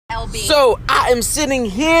LB. So I am sitting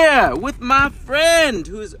here with my friend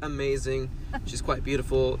who is amazing. She's quite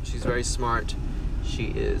beautiful. She's very smart. She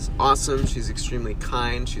is awesome. She's extremely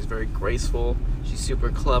kind. She's very graceful. She's super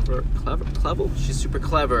clever. She's super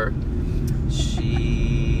clever.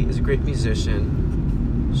 She is a great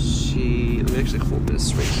musician. Let me actually hold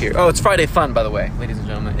this right here. Oh, it's Friday Fun, by the way, ladies and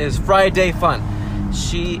gentlemen. It is Friday Fun.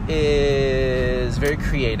 She is very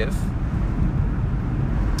creative.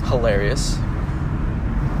 Hilarious.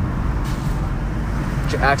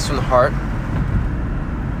 She acts from the heart.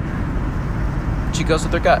 She goes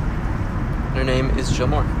with her gut. Her name is Jill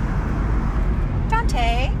Moore.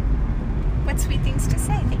 Dante, what sweet things to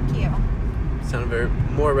say. Thank you. Sounded very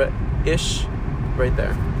Moore-ish right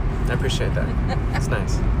there. I appreciate that. It's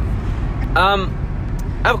nice. I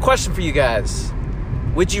have a question for you guys.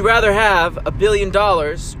 Would you rather have $1 billion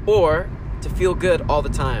or to feel good all the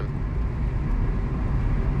time?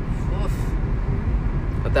 Oof.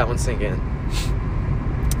 Let that one sink in.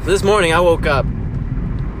 This morning I woke up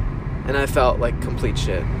and I felt like complete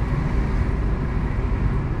shit.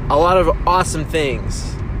 A lot of awesome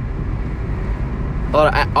things. A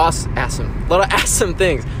lot of awesome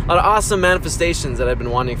things. A lot of awesome manifestations that I've been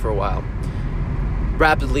wanting for a while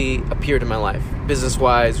rapidly appeared in my life.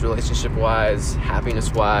 Business-wise, relationship-wise,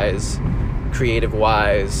 happiness-wise,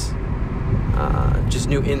 creative-wise. Just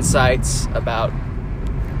new insights about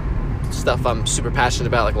stuff I'm super passionate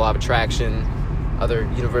about, like law of attraction, other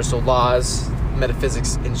universal laws,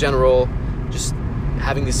 metaphysics in general, just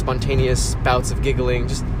having these spontaneous bouts of giggling,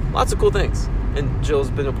 just lots of cool things. And Jill's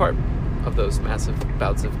been a part of those massive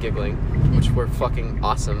bouts of giggling, which were fucking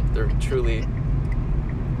awesome. They're truly,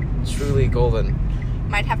 truly golden.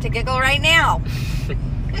 Might have to giggle right now.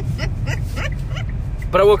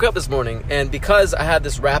 But I woke up this morning, and because I had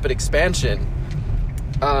this rapid expansion,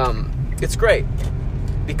 it's great.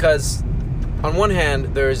 Because on one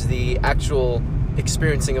hand, there's the actual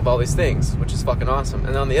experiencing of all these things, which is fucking awesome.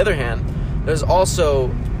 And on the other hand, there's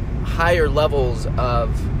also higher levels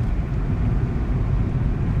of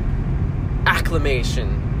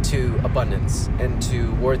acclimation to abundance and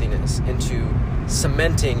to worthiness and to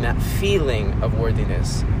cementing that feeling of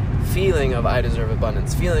worthiness, feeling of I deserve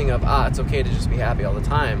abundance, feeling of it's okay to just be happy all the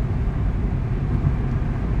time.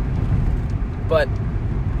 But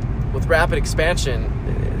with rapid expansion,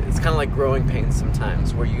 it's kind of like growing pains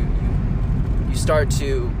sometimes, where you start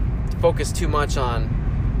to focus too much on,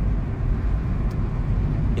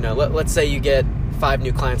 let's say you get 5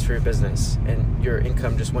 new clients for your business and your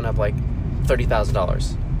income just went up like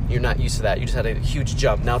 $30,000. You're not used to that. You just had a huge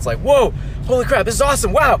jump. Now it's like, whoa, holy crap, this is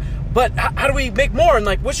awesome, wow. But how do we make more? And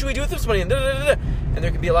like, what should we do with this money? And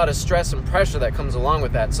there can be a lot of stress and pressure that comes along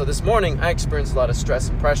with that. So this morning, I experienced a lot of stress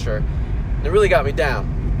and pressure, and it really got me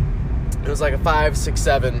down. It was like a 5, 6,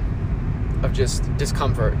 7 of just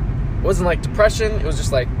discomfort. It wasn't like depression. It was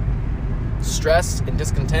just like stress and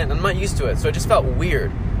discontent. And I'm not used to it, so it just felt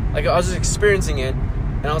weird. Like I was just experiencing it,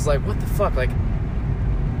 and I was like, what the fuck? Like,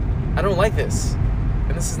 I don't like this.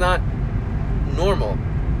 And this is not normal.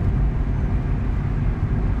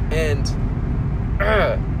 And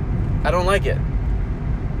I don't like it.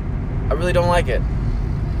 I really don't like it.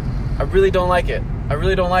 I really don't like it. I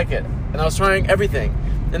really don't like it. And I was trying everything.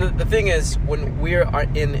 And the thing is, when we are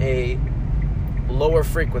in a lower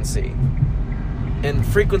frequency, and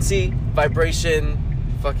frequency, vibration,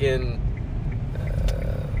 fucking,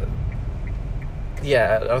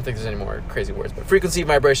 I don't think there's any more crazy words, but frequency,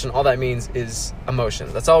 vibration, all that means is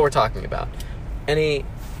emotion. That's all we're talking about. Any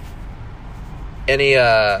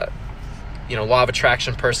law of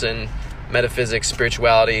attraction person, metaphysics,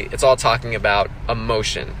 spirituality, it's all talking about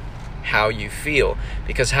emotion, how you feel,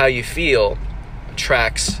 because how you feel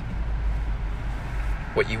attracts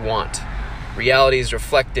what you want. Reality is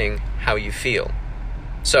reflecting how you feel.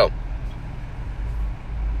 So,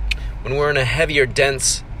 when we're in a heavier,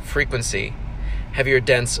 dense frequency, heavier,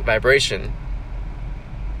 dense vibration,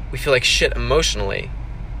 we feel like shit emotionally.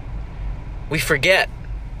 We forget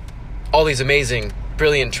all these amazing,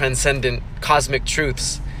 brilliant, transcendent, cosmic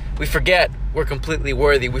truths. We forget we're completely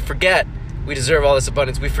worthy. We forget we deserve all this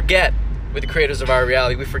abundance. We forget we're the creators of our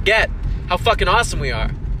reality. We forget how fucking awesome we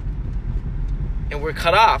are. And we're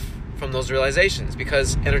cut off from those realizations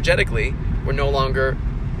because energetically, we're no longer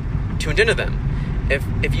tuned into them.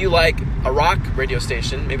 If you like a rock radio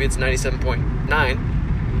station, maybe it's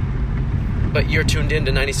 97.9, but you're tuned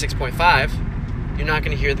into 96.5, you're not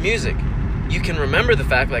going to hear the music. You can remember the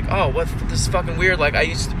fact, like, oh, this is fucking weird. Like,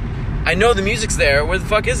 I know the music's there. Where the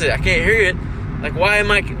fuck is it? I can't hear it. Like,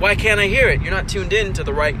 why can't I hear it? You're not tuned in to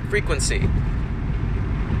the right frequency.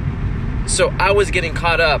 So I was getting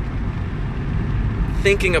caught up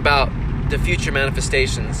thinking about the future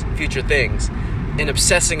manifestations, future things, and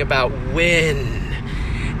obsessing about when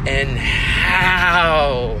and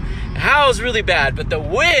how. How is really bad, but the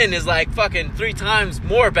when is like fucking 3 times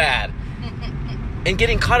more bad. And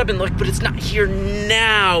getting caught up in like, but it's not here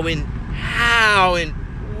now, and how, and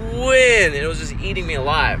when. And it was just eating me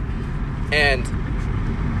alive. And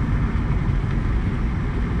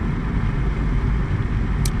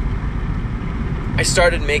I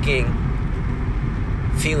started making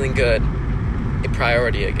feeling good a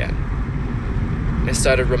priority again. I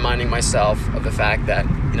started reminding myself of the fact that,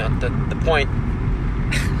 you know, the point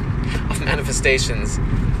of manifestations,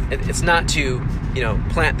 it's not to, you know,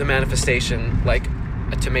 plant the manifestation like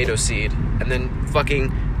a tomato seed and then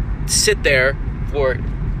fucking sit there for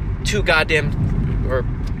 2 goddamn or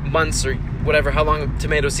months or whatever, how long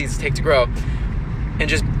tomato seeds take to grow, and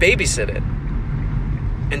just babysit it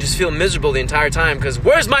and just feel miserable the entire time because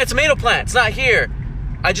where's my tomato plant? It's not here.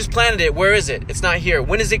 I just planted it. Where is it? It's not here.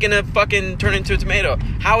 When is it gonna fucking turn into a tomato?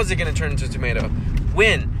 How is it gonna turn into a tomato?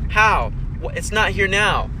 When? How? It's not here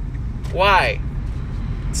now. Why?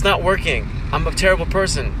 It's not working. I'm a terrible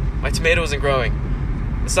person. My tomato isn't growing.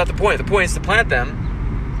 That's not the point. The point is to plant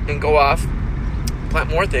them and go off, plant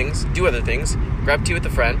more things, do other things, grab tea with a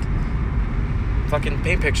friend, fucking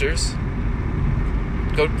paint pictures,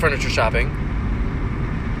 go furniture shopping,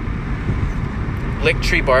 lick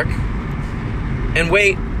tree bark, and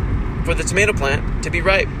wait for the tomato plant to be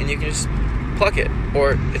ripe, and you can just pluck it,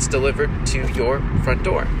 or it's delivered to your front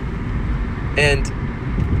door. And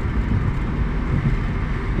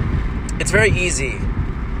it's very easy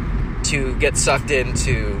to get sucked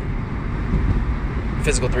into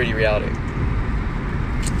physical 3D reality,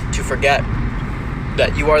 to forget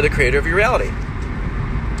that you are the creator of your reality,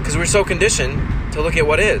 because we're so conditioned to look at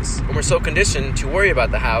what is, and we're so conditioned to worry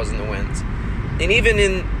about the hows and the whens. And even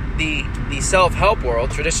in the self-help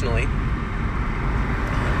world, traditionally,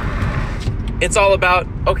 it's all about,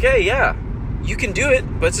 okay, yeah, you can do it,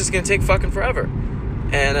 but it's just going to take fucking forever.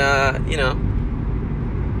 And, you know,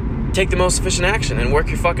 take the most efficient action and work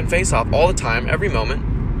your fucking face off all the time, every moment,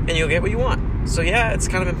 and you'll get what you want. So, yeah, it's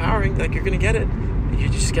kind of empowering. Like, you're going to get it. You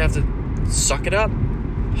just have to suck it up,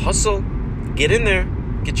 hustle, get in there,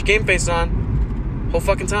 get your game face on, whole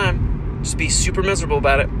fucking time. Just be super miserable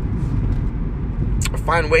about it. Or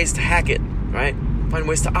find ways to hack it, right? Find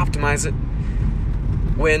ways to optimize it,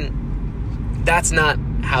 when that's not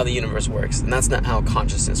how the universe works, and that's not how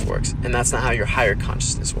consciousness works, and that's not how your higher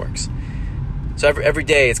consciousness works. So every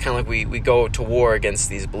day it's kind of like we go to war against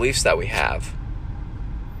these beliefs that we have.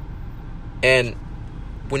 And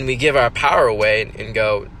when we give our power away and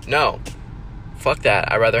go, no, fuck that,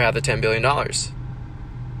 I'd rather have the $10 billion.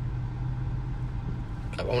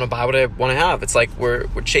 I want to buy what I want to have. It's like we're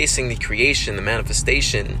chasing the creation, the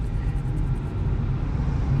manifestation,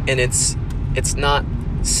 and it's not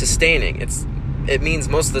sustaining. It means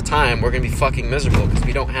most of the time we're going to be fucking miserable because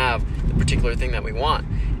we don't have the particular thing that we want,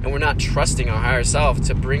 and we're not trusting our higher self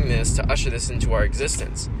to bring this, to usher this into our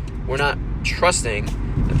existence. We're not trusting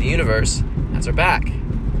that the universe has our back.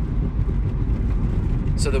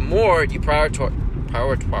 So the more you prioritize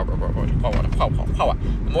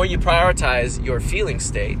your feeling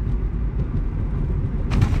state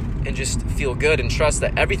and just feel good and trust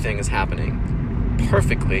that everything is happening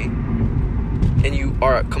perfectly, and you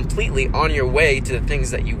are completely on your way to the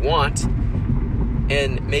things that you want,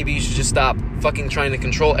 and maybe you should just stop fucking trying to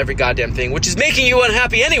control every goddamn thing, which is making you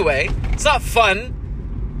unhappy anyway. It's not fun.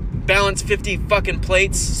 Balance 50 fucking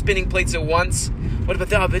plates, spinning plates at once. What about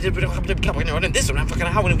that? This one, I'm fucking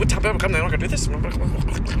how? I'm not gonna do this.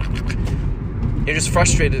 You're just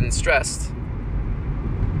frustrated and stressed.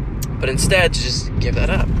 But instead, just give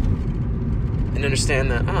that up and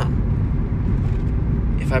understand that,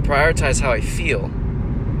 if I prioritize how I feel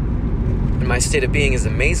and my state of being is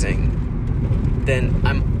amazing, then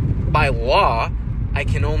by law, I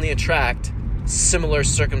can only attract similar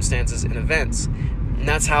circumstances and events. And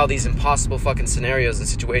that's how these impossible fucking scenarios and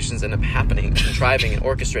situations end up happening, contriving and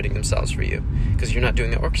orchestrating themselves for you, because you're not doing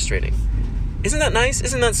the orchestrating. Isn't that nice?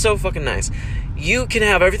 Isn't that so fucking nice? You can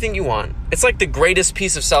have everything you want. It's like the greatest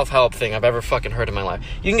piece of self-help thing I've ever fucking heard in my life.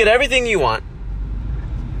 You can get everything you want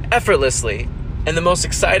effortlessly in the most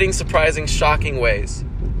exciting, surprising, shocking ways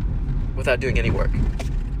without doing any work.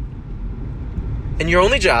 And your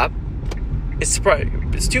only job is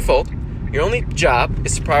it's twofold. Your only job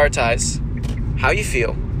is to prioritize how you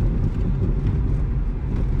feel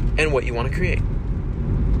and what you want to create.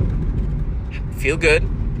 Feel good,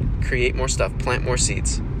 create more stuff, plant more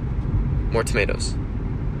seeds, more tomatoes,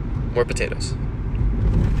 more potatoes,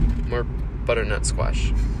 more butternut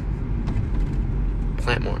squash.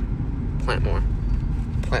 Plant more, plant more,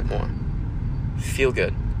 plant more, Feel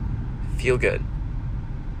good. Feel good.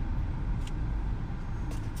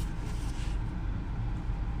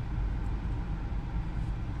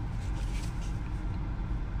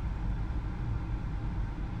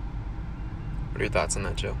 What are your thoughts on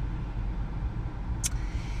that, Jill?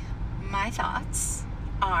 My thoughts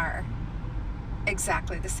are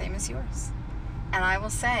exactly the same as yours. And I will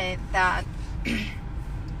say that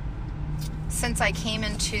since I came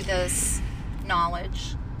into this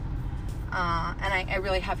knowledge, and I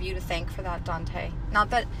really have you to thank for that, Dante. Not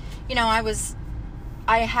that,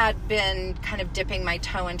 I had been kind of dipping my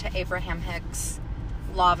toe into Abraham Hicks'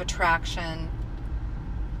 law of attraction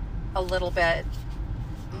a little bit,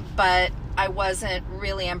 but I wasn't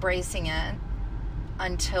really embracing it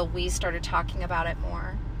until we started talking about it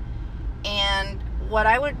more. And what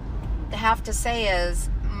I would have to say is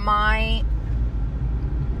my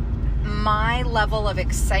level of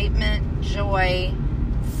excitement, joy,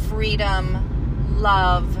 freedom,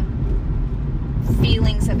 love,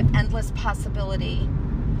 feelings of endless possibility,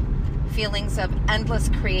 feelings of endless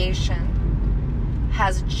creation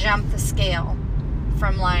has jumped the scale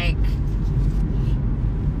from like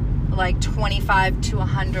 25 to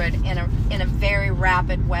 100 in a very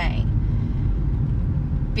rapid way,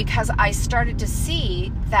 because I started to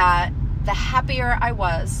see that the happier I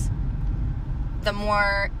was, the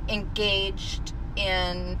more engaged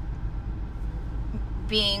in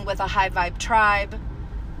being with a high vibe tribe,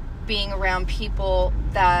 being around people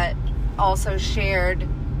that also shared,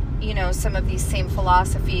 some of these same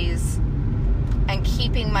philosophies, and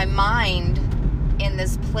keeping my mind in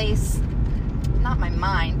this place, not my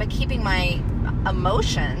mind, but keeping my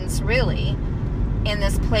emotions really in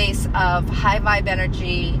this place of high vibe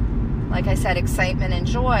energy, like I said, excitement and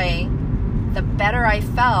joy. The better I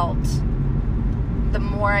felt, the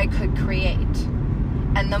more I could create.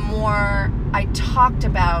 And the more I talked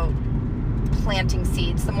about planting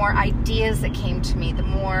seeds, the more ideas that came to me, the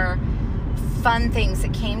more fun things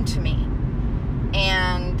that came to me.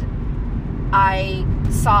 And I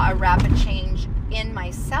saw a rapid change in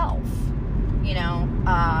myself,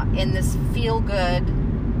 in this feel-good,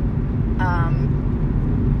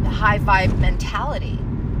 high vibe mentality.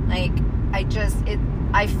 Like,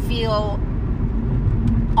 I feel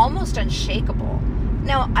almost unshakable.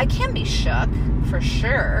 Now, I can be shook, for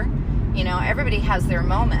sure. Everybody has their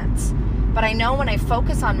moments. But I know when I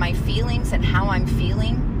focus on my feelings and how I'm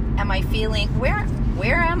feeling, am I feeling,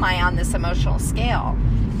 where am I on this emotional scale?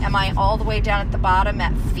 Am I all the way down at the bottom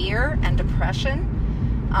at fear and depression?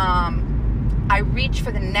 I reach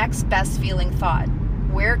for the next best feeling thought.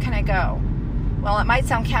 Where can I go? Well, it might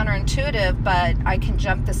sound counterintuitive, but I can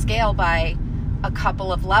jump the scale by a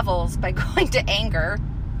couple of levels by going to anger.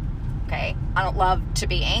 Okay, I don't love to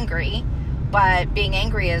be angry, but being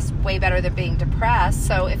angry is way better than being depressed.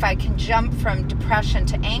 So if I can jump from depression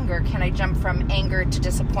to anger, can I jump from anger to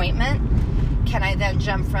disappointment? Can I then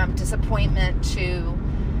jump from disappointment to,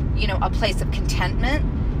 a place of contentment?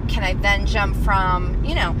 Can I then jump from,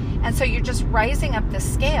 and so you're just rising up the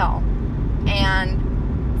scale and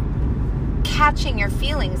catching your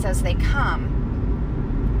feelings as they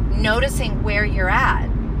come, noticing where you're at,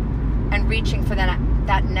 and reaching for that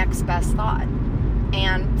next best thought.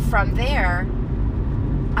 And from there,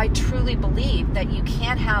 I truly believe that you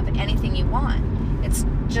can't have anything you want. It's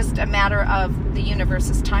just a matter of the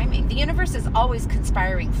universe's timing. The universe is always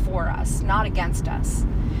conspiring for us, not against us.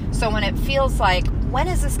 So when it feels like, when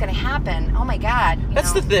is this going to happen? Oh my God.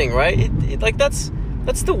 That's the thing, right? That's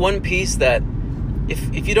the one piece that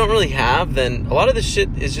if you don't really have, then a lot of this shit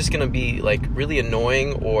is just going to be like really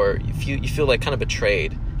annoying, or you feel like kind of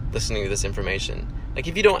betrayed listening to this information. Like,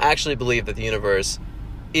 if you don't actually believe that the universe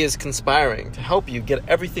is conspiring to help you get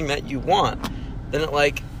everything that you want, then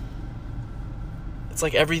it's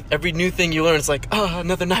like every new thing you learn, it's like,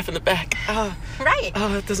 another knife in the back. Right.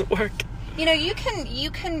 It doesn't work. You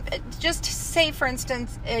can just say, for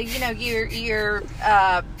instance, you're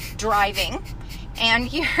driving,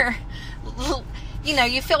 and you're,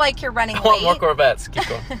 you feel like you're running late. I want more Corvettes. Keep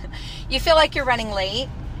going. You feel like you're running late,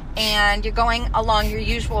 and you're going along your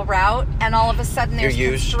usual route, and all of a sudden there's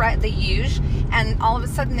and all of a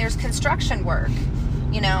sudden there's construction work.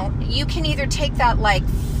 You can either take that like,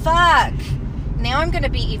 fuck, now I'm going to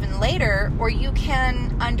be even later, or you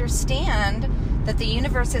can understand that the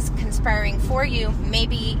universe is conspiring for you.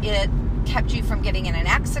 Maybe it kept you from getting in an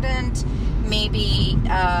accident. Maybe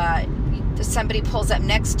somebody pulls up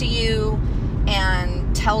next to you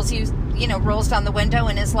and tells you, rolls down the window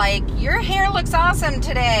and is like, your hair looks awesome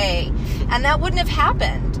today. And that wouldn't have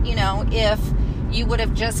happened, if you would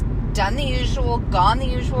have just done the usual, gone the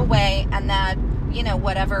usual way, and that,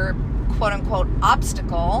 whatever quote unquote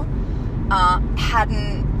obstacle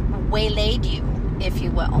hadn't waylaid you, if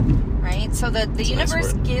you will, right? So the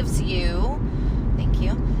universe gives you, thank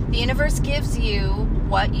you, the universe gives you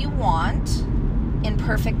what you want in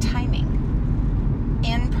perfect timing.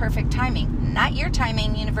 In perfect timing. Not your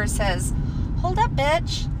timing. Universe says, hold up,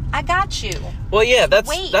 bitch. I got you. Well, yeah,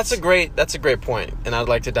 that's a great point, and I'd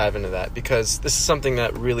like to dive into that, because this is something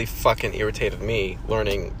that really fucking irritated me,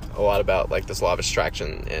 learning a lot about, like, this law of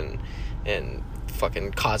attraction and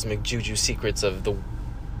fucking cosmic juju secrets of the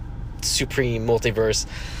supreme multiverse.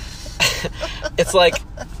 It's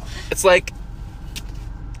like,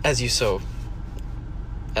 as you so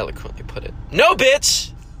eloquently put it, no,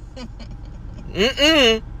 bitch.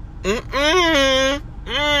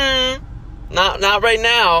 Not right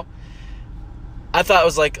now. I thought it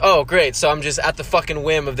was like, oh, great, so I'm just at the fucking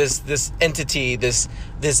whim of this entity, this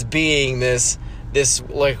being, this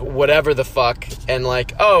like whatever the fuck, and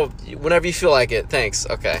like, oh, whenever you feel like it, thanks,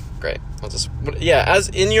 okay, great, I'll just, yeah, as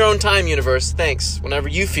in your own time, universe, thanks, whenever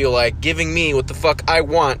you feel like giving me what the fuck I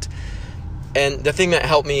want. And the thing that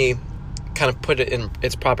helped me kind of put it in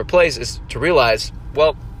its proper place is to realize,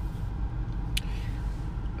 well,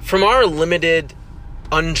 from our limited,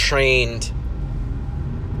 untrained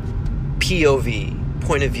POV,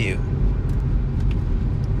 point of view,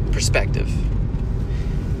 perspective,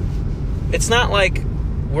 it's not like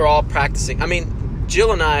we're all practicing. I mean,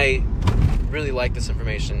 Jill and I really like this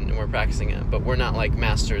information and we're practicing it, but we're not like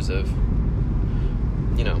masters of,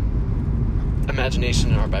 you know,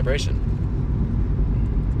 imagination and our vibration.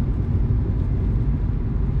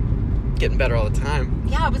 Getting better all the time.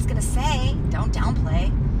 Yeah, I was gonna say, don't downplay.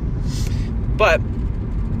 But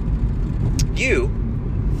you,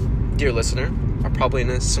 dear listener, are probably in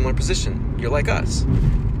a similar position. You're like us.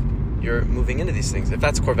 You're moving into these things. If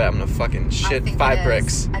that's Corvette, I'm gonna fucking shit 5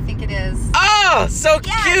 bricks. I think it is. Oh, so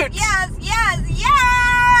cute!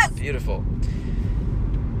 Yes! Beautiful.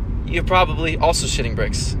 You're probably also shitting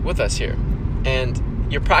bricks with us here.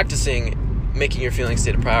 And you're practicing making your feelings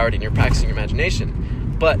state a priority, and you're practicing your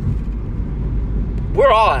imagination. But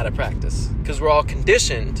we're all out of practice, because we're all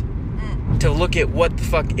conditioned to look at what the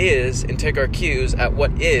fuck is and take our cues at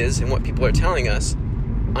what is and what people are telling us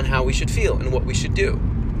on how we should feel and what we should do.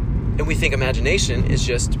 And we think imagination is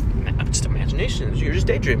just imagination. You're just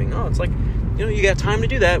daydreaming. Oh, it's like, you know, you got time to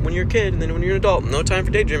do that when you're a kid, and then when you're an adult, no time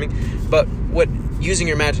for daydreaming. But what using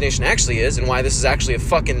your imagination actually is, and why this is actually a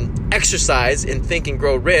fucking exercise in Think and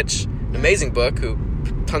Grow Rich, an amazing book who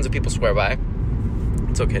tons of people swear by.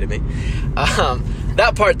 It's okay to me.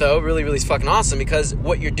 That part, though, really, really is fucking awesome, because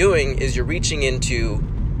what you're doing is you're reaching into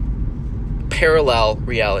parallel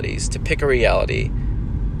realities to pick a reality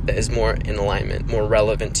that is more in alignment, more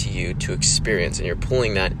relevant to you to experience, and you're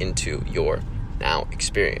pulling that into your now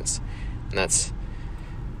experience. And that's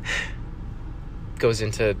goes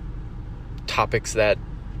into topics that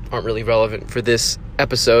aren't really relevant for this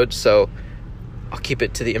episode, so I'll keep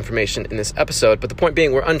it to the information in this episode. But the point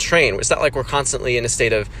being, we're untrained. It's not like we're constantly in a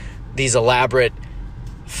state of these elaborate,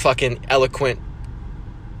 fucking eloquent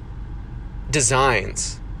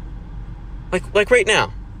designs. Like right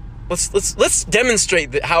now. Let's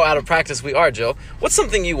demonstrate how out of practice we are, Jill. What's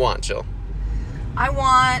something you want, Jill? I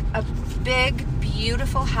want a big,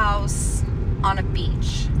 beautiful house on a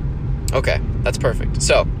beach. Okay, that's perfect.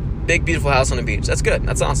 So, big, beautiful house on a beach. That's good.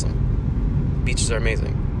 That's awesome. Beaches are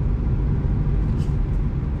amazing.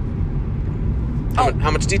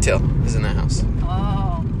 How much detail is in that house?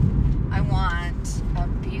 Oh, I want a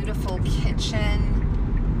beautiful kitchen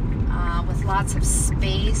with lots of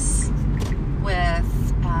space, with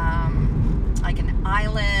like an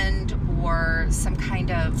island or some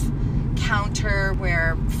kind of counter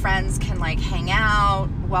where friends can like hang out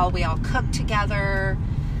while we all cook together.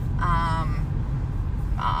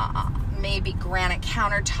 Maybe granite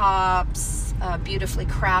countertops, beautifully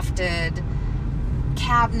crafted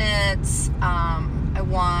cabinets. I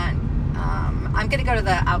want, I'm going to go to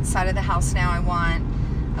the outside of the house now. I want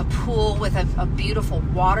a pool with a beautiful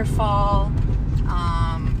waterfall,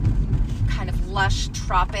 kind of lush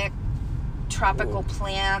tropical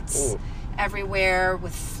plants everywhere,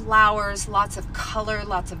 with flowers, lots of color,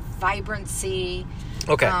 lots of vibrancy.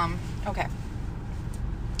 Okay. Okay.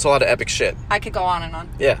 It's a lot of epic shit. I could go on and on.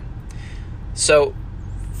 Yeah. So,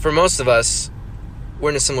 for most of us, we're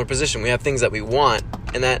in a similar position. We have things that we want,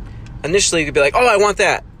 and that initially you'd be like, oh, I want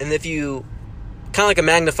that. And if you, kind of like a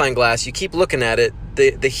magnifying glass, you keep looking at it,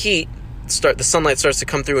 the heat, the sunlight starts to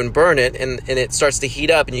come through and burn it, and it starts to heat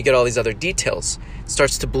up, and you get all these other details. It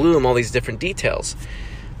starts to bloom all these different details.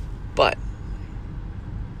 But,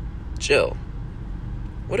 Jill,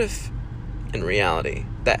 what if, in reality,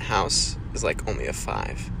 that house is like only a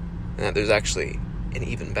 5, and that there's actually an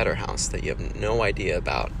even better house that you have no idea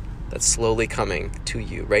about, that's slowly coming to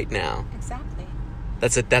you right now. Exactly.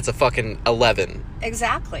 That's a fucking 11.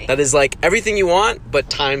 Exactly. That is like everything you want, but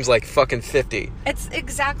times like fucking 50. It's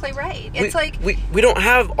exactly right. It's we don't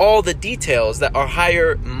have all the details that our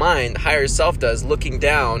higher mind, higher self does, looking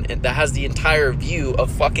down, and that has the entire view of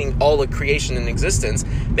fucking all of creation in existence.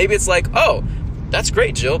 Maybe it's like, oh, that's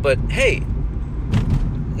great, Jill, but hey,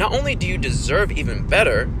 not only do you deserve even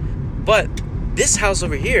better, but this house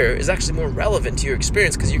over here is actually more relevant to your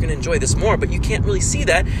experience because you're going to enjoy this more, but you can't really see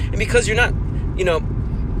that. And because you're not, you know,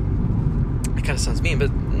 it kind of sounds mean,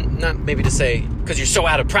 but not maybe to say because you're so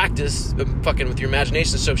out of practice fucking with your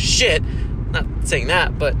imagination, so shit, not saying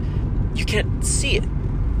that, but you can't see it.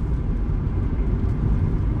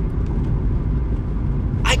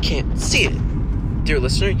 I can't see it, dear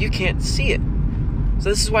listener. You can't see it. So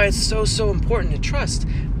this is why it's so important to trust.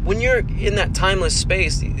 When you're in that timeless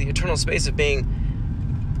space, the eternal space of being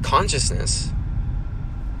consciousness,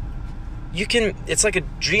 it's like a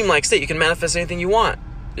dreamlike state. You can manifest anything you want.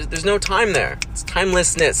 There's no time there. It's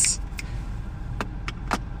timelessness.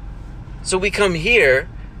 So we come here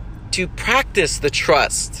to practice the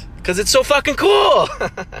trust because it's so fucking cool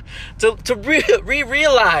to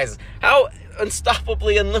realize how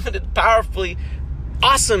unstoppably, unlimited, powerfully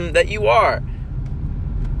awesome that you are.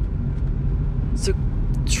 So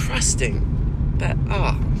trusting that,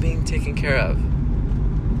 I'm being taken care of.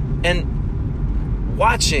 And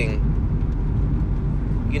watching,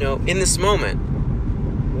 in this moment,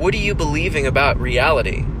 what are you believing about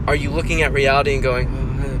reality? Are you looking at reality and going,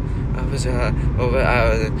 and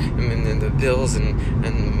the bills and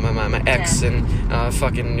my ex and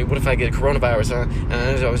fucking, what if I get coronavirus?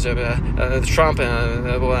 Trump,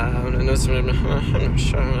 I'm not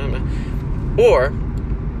sure. Or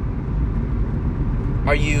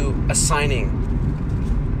are you assigning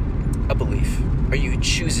a belief? Are you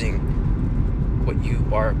choosing what you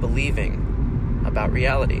are believing about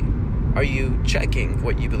reality? Are you checking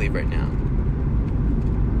what you believe right now?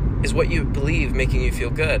 Is what you believe making you feel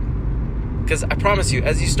good? Because I promise you,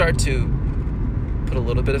 as you start to put a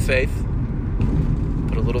little bit of faith,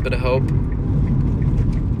 put a little bit of hope,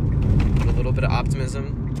 put a little bit of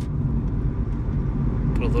optimism,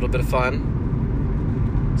 put a little bit of fun,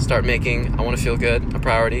 start making I want to feel good a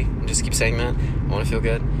priority, and just keep saying that. I want to feel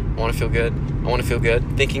good, I want to feel good, I want to feel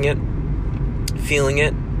good, thinking it, feeling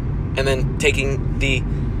it, and then taking the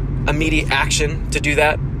immediate action to do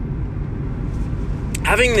that.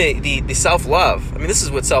 Having the self-love, I mean, this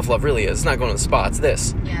is what self-love really is. It's not going to the spa, it's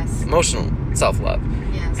this. Yes. Emotional self-love.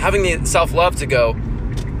 Yes. Having the self-love to go,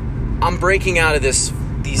 I'm breaking out of this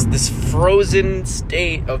frozen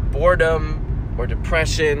state of boredom or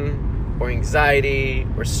depression or anxiety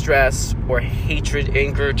or stress or hatred,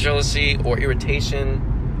 anger, jealousy or irritation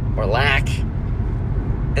or lack.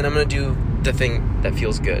 And I'm going to do the thing that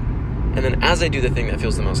feels good. And then as I do the thing that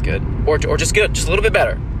feels the most good, or just good, just a little bit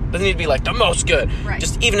better. Doesn't need to be like the most good. Right.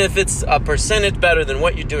 Just even if it's a percentage better than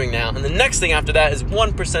what you're doing now. And the next thing after that is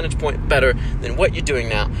 1 percentage point better than what you're doing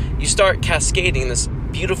now. You start cascading this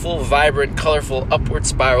beautiful, vibrant, colorful upward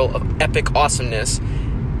spiral of epic awesomeness.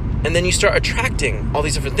 And then you start attracting all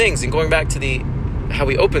these different things. And going back to how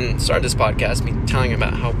we started this podcast, me telling you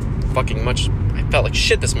about how fucking much I felt like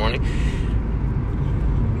shit this morning.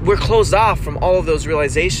 We're closed off from all of those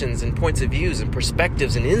realizations and points of views and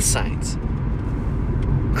perspectives and insights.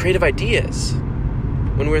 Creative ideas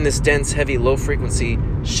when we're in this dense, heavy, low-frequency,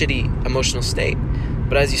 shitty emotional state.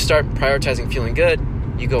 But as you start prioritizing feeling good,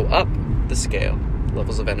 you go up the scale,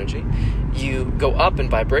 levels of energy. You go up in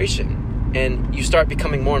vibration, and you start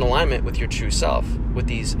becoming more in alignment with your true self, with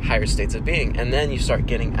these higher states of being. And then you start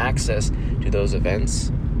getting access to those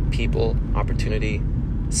events, people,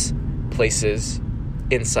 opportunities, places,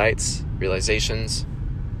 insights, realizations,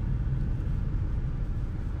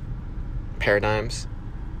 paradigms,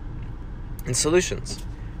 and solutions.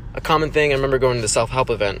 A common thing, I remember going to the self-help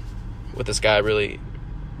event with this guy I really,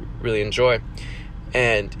 really enjoy.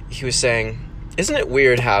 And he was saying, isn't it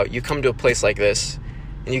weird how you come to a place like this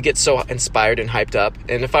and you get so inspired and hyped up?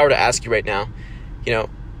 And if I were to ask you right now, do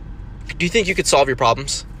you think you could solve your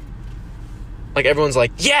problems? Like everyone's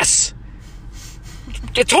like, yes!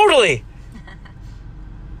 Yeah, totally!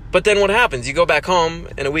 But then what happens? You go back home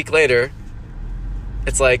and a week later,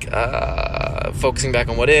 it's like focusing back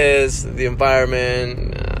on what is, the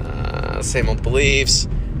environment, same old beliefs,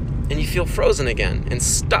 and you feel frozen again and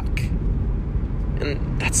stuck.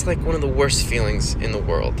 And that's like one of the worst feelings in the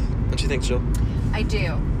world. Don't you think, Jill? I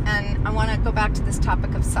do. And I want to go back to this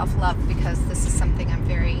topic of self-love because this is something I'm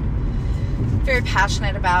very, very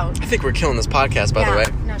passionate about. I think we're killing this podcast, by the way.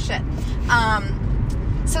 No shit.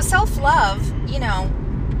 So self-love, you know,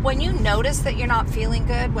 when you notice that you're not feeling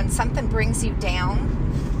good, when something brings you down,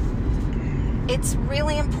 it's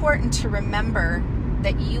really important to remember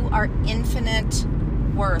that you are infinite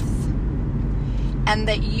worth and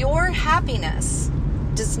that your happiness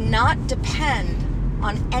does not depend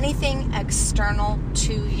on anything external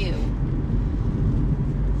to you.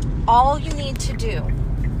 All you need to do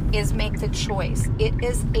is make the choice. It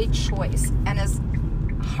is a choice. And as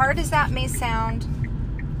hard as that may sound,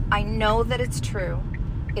 I know that it's true.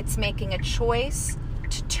 It's making a choice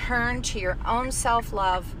to turn to your own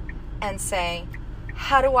self-love and say,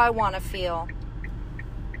 how do I want to feel?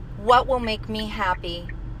 What will make me happy?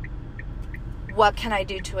 What can I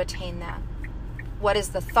do to attain that? What is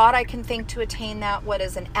the thought I can think to attain that? What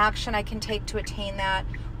is an action I can take to attain that?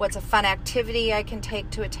 What's a fun activity I can take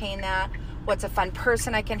to attain that? What's a fun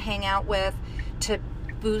person I can hang out with to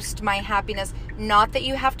boost my happiness? Not that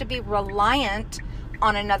you have to be reliant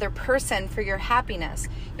on another person for your happiness.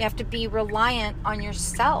 You have to be reliant on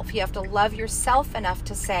yourself. You have to love yourself enough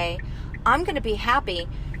to say, I'm going to be happy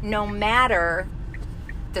no matter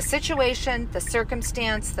the situation, the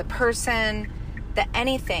circumstance, the person, the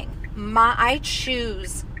anything. I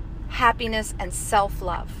choose happiness and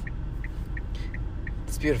self-love.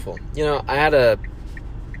 It's beautiful. You know, I had a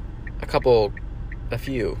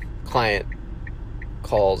few client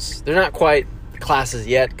calls. They're not quite classes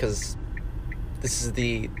yet because this is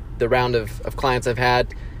the round of clients I've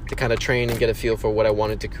had to kind of train and get a feel for what I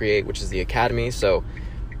wanted to create, which is the academy. So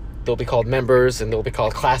they'll be called members and they'll be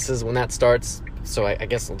called classes when that starts. So I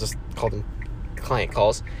guess I'll just call them client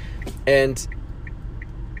calls. And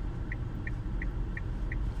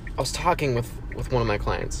I was talking with one of my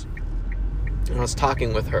clients, and I was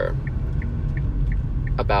talking with her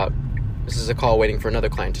about, this is a call waiting for another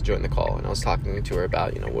client to join the call, and I was talking to her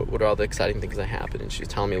about, you know, what are all the exciting things that happen, and she was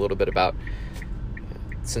telling me a little bit about,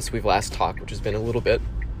 since we've last talked, which has been a little bit,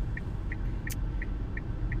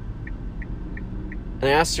 and I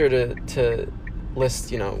asked her to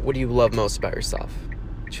list, you know, what do you love most about yourself?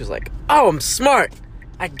 She was like, oh, I'm smart,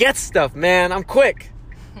 I get stuff, man, I'm quick.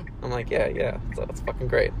 I'm like, yeah, that's fucking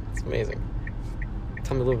great. It's amazing.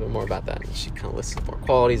 Tell me a little bit more about that. And she kind of listed more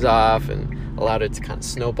qualities off and allowed it to kind of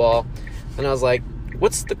snowball. And I was like,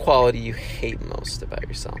 what's the quality you hate most about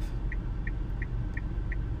yourself?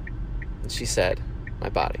 And she said, my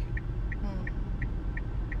body.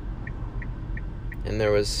 And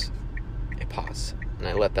there was a pause. And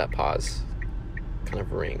I let that pause kind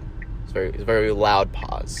of ring. It was a very loud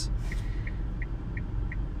pause.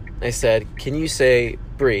 I said, can you say,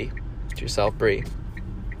 Bree, to yourself, Bree,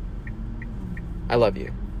 I love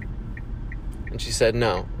you? And she said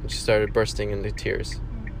no. And she started bursting into tears.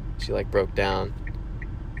 She broke down.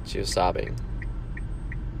 She was sobbing.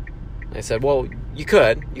 And I said, well, you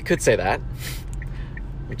could say that.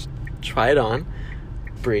 Try it on.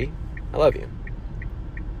 Bree, I love you.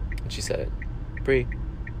 And she said it. Bree,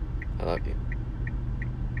 I love you.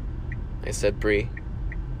 I said, Bree,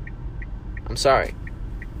 I'm sorry.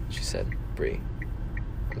 She said, Bree,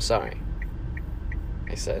 I'm sorry.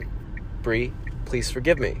 I said, Bree, please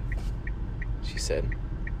forgive me. She said,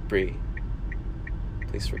 Bree,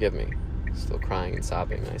 please forgive me. Still crying and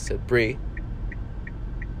sobbing. I said, Bree,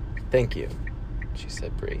 thank you. She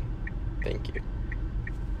said, Bree, thank you.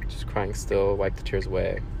 She's crying still, wiped the tears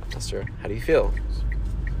away. Asked her, how do you feel?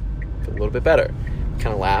 Feel a little bit better.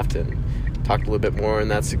 Kind of laughed and talked a little bit more,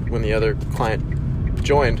 and that's when the other client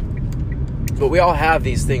joined. But we all have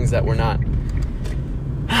these things that we're not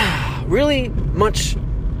really much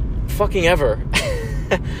fucking ever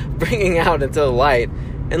bringing out into the light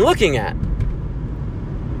and looking at.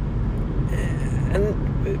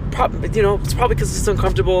 And it's probably because it's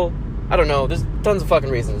uncomfortable. I don't know. There's tons of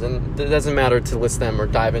fucking reasons, and it doesn't matter to list them or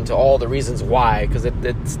dive into all the reasons why, because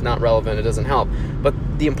it's not relevant. It doesn't help. But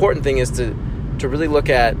the important thing is to really look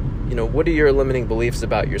at, what are your limiting beliefs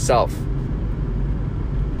about yourself?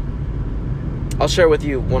 I'll share with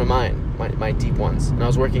you one of mine, my deep ones. And I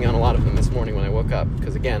was working on a lot of them this morning when I woke up,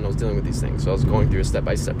 because again, I was dealing with these things. So I was going through a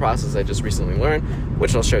step-by-step process I just recently learned,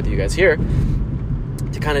 which I'll share with you guys here,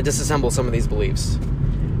 to kind of disassemble some of these beliefs.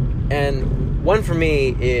 And one for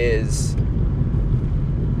me is,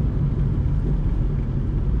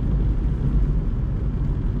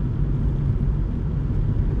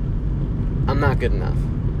 I'm not good enough.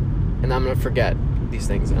 And I'm going to forget these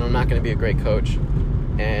things. And I'm not going to be a great coach.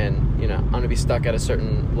 And, I'm going to be stuck at a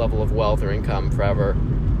certain level of wealth or income forever.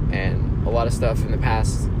 And a lot of stuff in the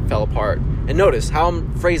past fell apart. And notice how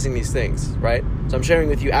I'm phrasing these things, right? So I'm sharing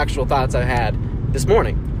with you actual thoughts I had this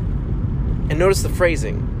morning. And notice the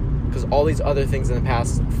phrasing, because all these other things in the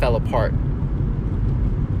past fell apart.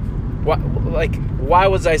 Why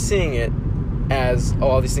was I seeing it as, oh,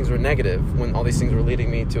 all these things were negative when all these things were leading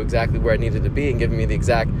me to exactly where I needed to be and giving me the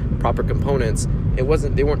exact proper components? They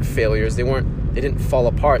weren't failures. They didn't fall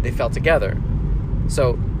apart. They fell together.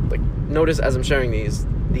 So, like, notice as I'm sharing these,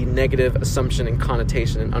 the negative assumption and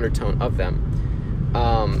connotation and undertone of them.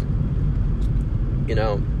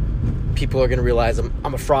 People are going to realize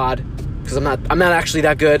I'm a fraud because I'm not actually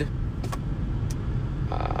that good.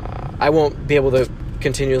 I won't be able to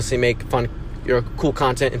continuously make fun, cool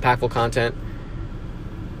content, impactful content.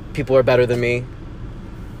 People are better than me.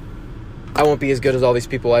 I won't be as good as all these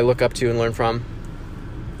people I look up to and learn from.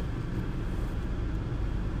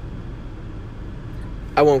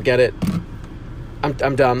 I won't get it.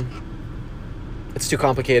 I'm dumb. It's too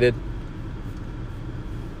complicated.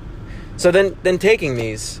 So then taking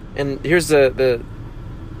these, and here's the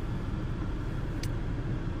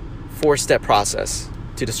 4-step process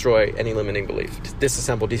to destroy any limiting belief.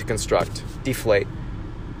 Disassemble, deconstruct, deflate,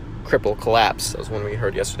 cripple, collapse. That was one we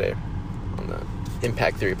heard yesterday on the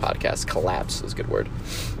Impact Theory podcast. Collapse is a good word.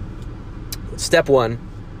 Step 1,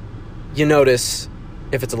 you notice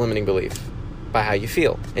if it's a limiting belief by how you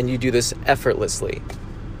feel. And you do this effortlessly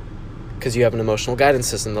because you have an emotional guidance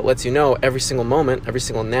system that lets you know every single moment, every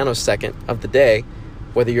single nanosecond of the day,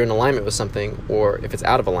 whether you're in alignment with something or if it's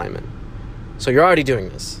out of alignment. So you're already doing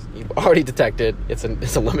this. You've already detected it's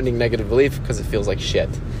a limiting negative belief because it feels like shit.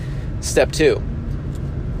 Step 2,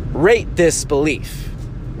 rate this belief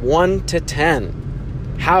 1 to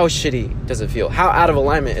 10. How shitty does it feel? How out of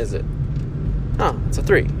alignment is it? Oh, it's a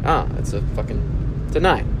 3. Oh, it's a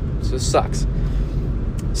 9. So this sucks.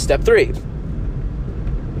 Step 3,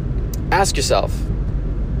 ask yourself,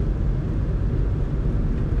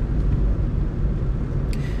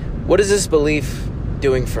 what is this belief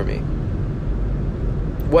doing for me?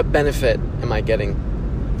 What benefit am I getting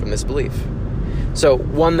from this belief? So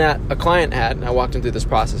one that a client had, and I walked him through this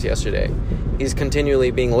process yesterday, he's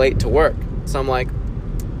continually being late to work. So I'm like,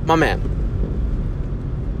 my man,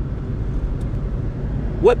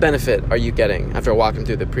 what benefit are you getting after I walk him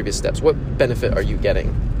through the previous steps? What benefit are you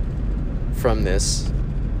getting from this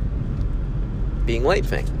being late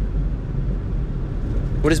thing?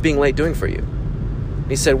 What is being late doing for you? And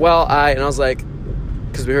he said, and I was like,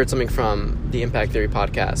 because we heard something from the Impact Theory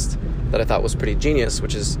podcast that I thought was pretty genius,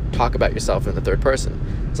 which is talk about yourself in the third person.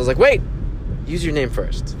 So I was like, wait, use your name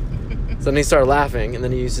first. So then he started laughing, and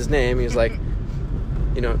then he used his name. He was like,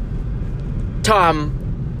 Tom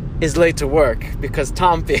is late to work because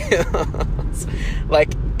Tom feels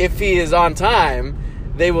like if he is on time,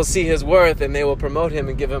 they will see his worth and they will promote him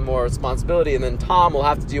and give him more responsibility, and then Tom will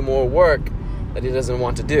have to do more work that he doesn't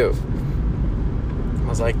want to do. I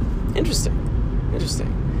was like, interesting.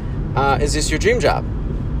 Is this your dream job?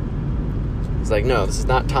 He's like, no, this is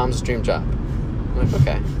not Tom's dream job. I'm like,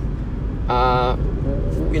 okay.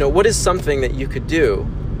 What is something that you could do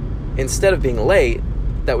instead of being late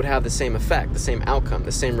that would have the same effect, the same outcome,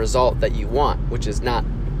 the same result that you want, which is not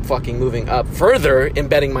fucking moving up further,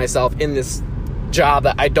 embedding myself in this job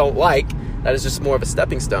that I don't like, that is just more of a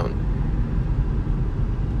stepping stone,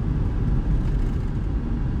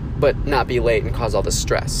 but not be late and cause all this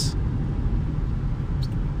stress.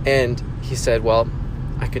 And he said, well,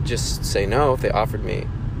 I could just say no if they offered me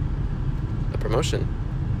a promotion.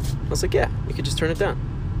 I was like, yeah, you could just turn it down.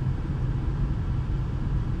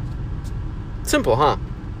 Simple, huh?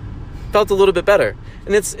 Felt a little bit better.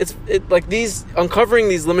 And it's like these, uncovering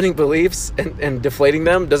these limiting beliefs and deflating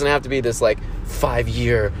them doesn't have to be this like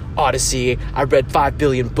 5-year odyssey. I read 5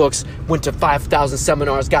 billion books, went to 5,000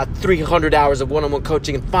 seminars, got 300 hours of one-on-one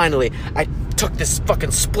coaching, and finally I took this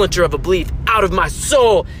fucking splinter of a belief out of my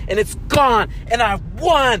soul and it's gone and I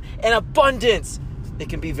won in abundance. It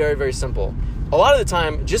can be very, very simple. A lot of the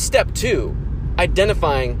time, just step 2,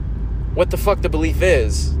 identifying what the fuck the belief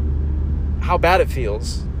is, how bad it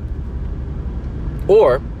feels,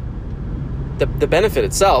 or the benefit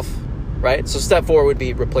itself, right? So step 4 would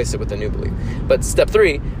be replace it with a new belief. But step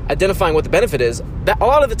 3, identifying what the benefit is, that a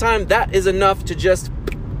lot of the time that is enough to just,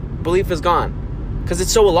 belief is gone. Because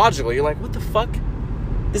it's so illogical. You're like, what the fuck?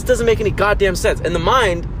 This doesn't make any goddamn sense. And the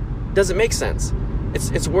mind doesn't make sense.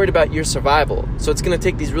 It's worried about your survival. So it's going to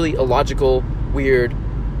take these really illogical, weird,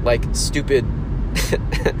 like stupid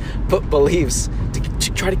beliefs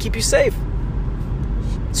to try to keep you safe.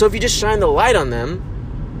 So if you just shine the light on them,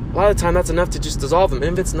 a lot of the time that's enough to just dissolve them.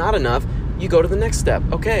 And if it's not enough, you go to the next step.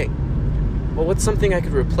 Okay, well, what's something I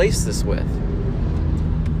could replace this with?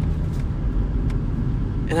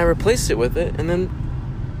 And I replaced it with it, and then,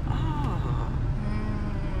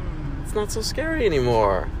 it's not so scary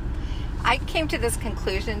anymore. I came to this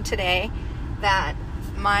conclusion today that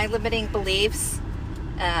my limiting beliefs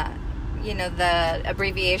the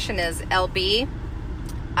abbreviation is LB.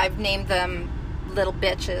 I've named them little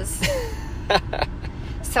bitches.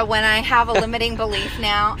 So when I have a limiting belief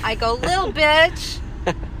now, I go, little bitch.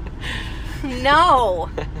 No.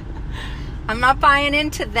 I'm not buying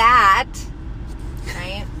into that.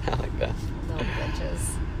 Right? I like that. Little bitches.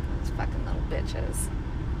 Those fucking little bitches.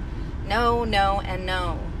 No, no, and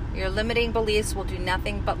no. Your limiting beliefs will do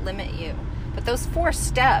nothing but limit you. But those 4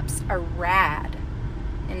 steps are rad,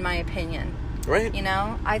 in my opinion. Right.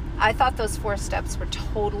 I thought those 4 steps were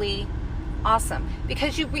totally awesome.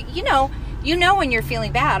 Because you know when you're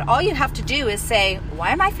feeling bad, all you have to do is say, why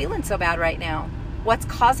am I feeling so bad right now? What's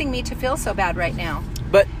causing me to feel so bad right now?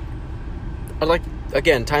 But I'd like,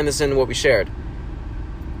 again, tying this into what we shared.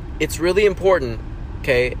 It's really important,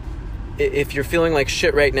 okay, if you're feeling like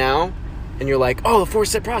shit right now, and you're like, oh, the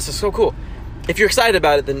 4-step process, so cool. If you're excited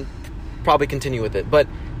about it, then probably continue with it. But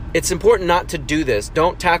it's important not to do this.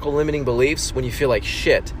 Don't tackle limiting beliefs when you feel like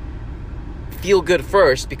shit. Feel good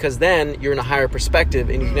first, because then you're in a higher perspective,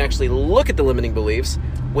 and you can actually look at the limiting beliefs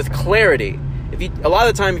with clarity. A lot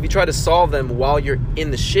of the time, if you try to solve them while you're in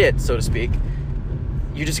the shit, so to speak,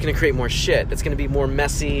 you're just going to create more shit. It's going to be more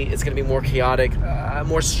messy. It's going to be more chaotic,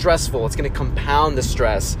 more stressful. It's going to compound the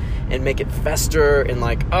stress and make it fester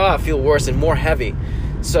and feel worse and more heavy.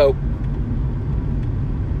 So,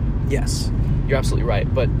 yes, you're absolutely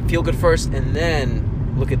right. But feel good first, and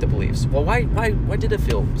then look at the beliefs. Well, why did it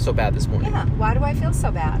feel so bad this morning? Yeah, why do I feel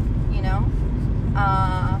so bad?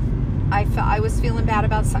 I was feeling bad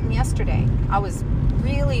about something yesterday. I was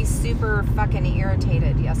really super fucking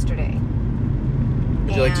irritated yesterday.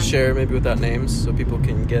 Would you like to share maybe without names so people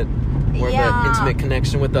can get more of that intimate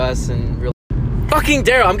connection with us and real? Fucking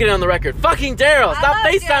Daryl, I'm getting on the record. Fucking Daryl, stop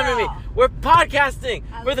FaceTiming me. We're podcasting.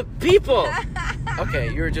 We're the people.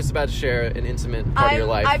 Okay, you were just about to share an intimate part of your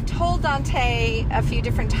life. I've told Dante a few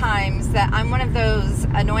different times that I'm one of those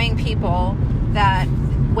annoying people that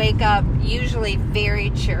wake up usually very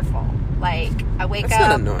cheerful. Like, I wake up... That's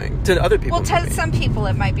not annoying. To other people, well, to some people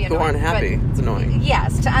it might be annoying. Who aren't happy, it's annoying.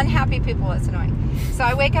 Yes, to unhappy people it's annoying. So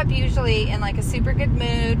I wake up usually in a super good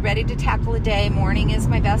mood, ready to tackle a day. Morning is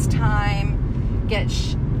my best time. Get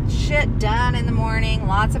shit done in the morning,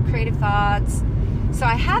 lots of creative thoughts. So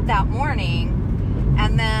I had that morning,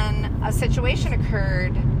 and then a situation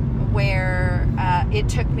occurred where it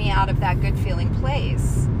took me out of that good feeling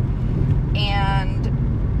place. And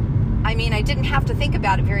I didn't have to think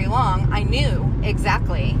about it very long. I knew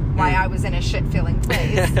exactly why I was in a shit feeling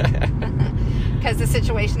place. Because the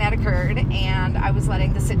situation had occurred, and I was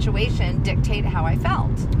letting the situation dictate how I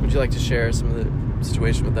felt. Would you like to share some of the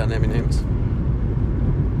situation without naming names?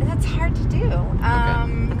 That's hard to do.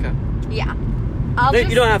 Okay. Yeah.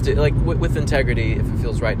 You don't have to, with integrity, if it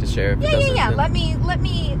feels right to share. Yeah. Let me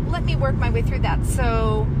work my way through that.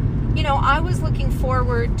 So, I was looking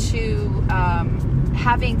forward to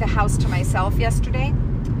having the house to myself yesterday,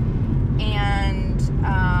 and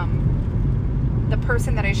the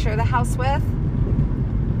person that I share the house with,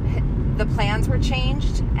 the plans were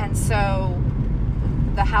changed, and so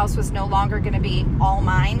the house was no longer going to be all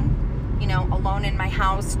mine, alone in my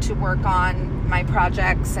house to work on my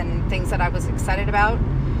projects and things that I was excited about.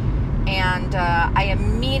 And I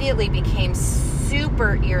immediately became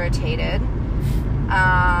super irritated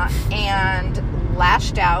and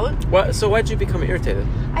lashed out. So why'd you become irritated?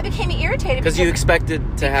 I became irritated because you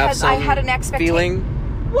expected to have some I had an feeling?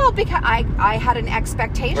 Well, because I had an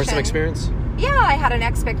expectation. Or some experience? Yeah, I had an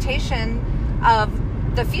expectation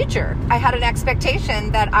of the future. I had an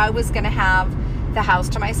expectation that I was going to have the house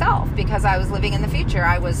to myself because I was living in the future.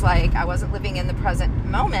 I wasn't living in the present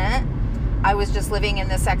moment. I was just living in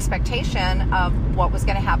this expectation of what was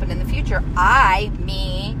going to happen in the future.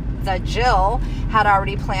 The Jill, had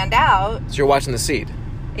already planned out. So you're watching the seed.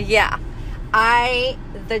 Yeah.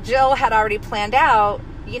 The Jill had already planned out,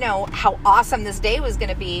 how awesome this day was going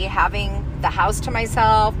to be, having the house to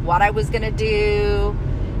myself, what I was going to do,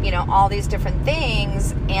 all these different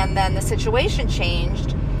things. And then the situation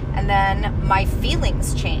changed, and then my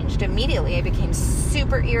feelings changed immediately. I became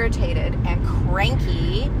super irritated and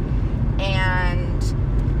cranky and,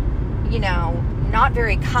 not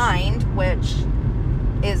very kind, which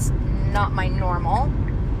is not my normal.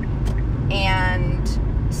 And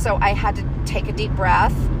so I had to take a deep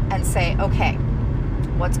breath and say, okay,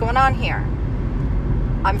 what's going on here?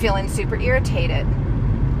 I'm feeling super irritated.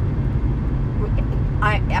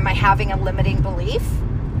 Am I having a limiting belief?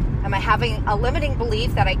 Am I having a limiting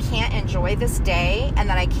belief that I can't enjoy this day and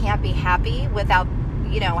that I can't be happy without,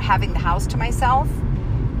 having the house to myself?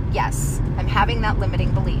 Yes, I'm having that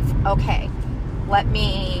limiting belief. Okay, let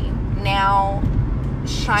me now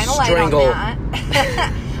shine a light on that.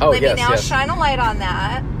 Let me now shine a light on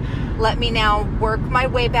that. Let me now work my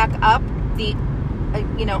way back up the,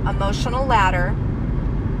 emotional ladder.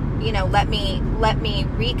 Let me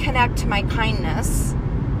reconnect to my kindness.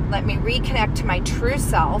 Let me reconnect to my true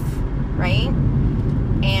self, right?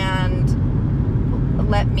 And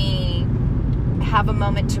let me have a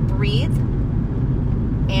moment to breathe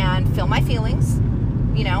and feel my feelings.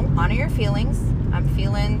 Honor your feelings. I'm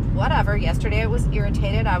feeling whatever. Yesterday I was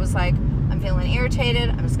irritated. I was like, I'm feeling irritated.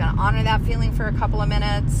 I'm just going to honor that feeling for a couple of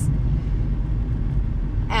minutes.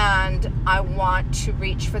 And I want to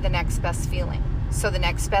reach for the next best feeling. So the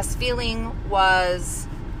next best feeling was,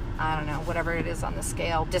 I don't know, whatever it is on the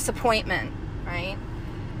scale, disappointment, right?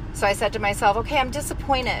 So I said to myself, okay, I'm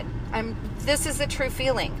disappointed. This is the true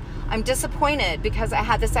feeling. I'm disappointed because I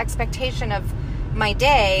had this expectation of my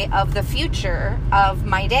day, of the future of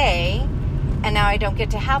my day, and now I don't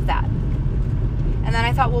get to have that. And then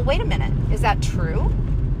I thought, well, wait a minute. Is that true?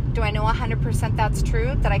 Do I know 100% that's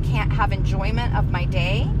true? That I can't have enjoyment of my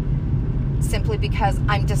day simply because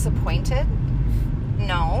I'm disappointed?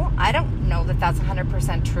 No, I don't know that that's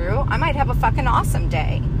 100% true. I might have a fucking awesome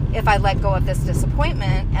day if I let go of this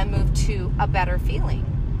disappointment and move to a better feeling.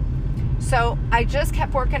 So I just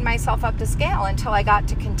kept working myself up the scale until I got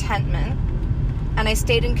to contentment, and I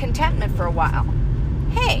stayed in contentment for a while.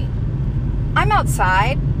 Hey, I'm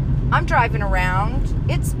outside. I'm driving around.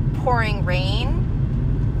 It's pouring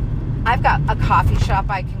rain. I've got a coffee shop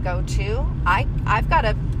I can go to. I've got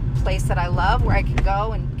a place that I love where I can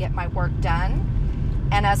go and get my work done.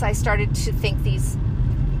 And as I started to think these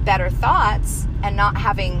better thoughts and not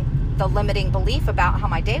having the limiting belief about how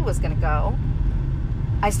my day was going to go,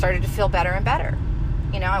 I started to feel better and better.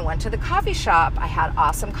 I went to the coffee shop. I had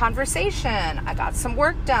awesome conversation. I got some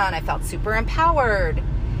work done. I felt super empowered.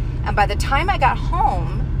 And by the time I got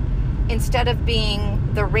home, instead of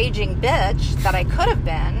being the raging bitch that I could have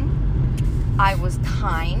been, I was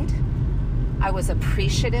kind. I was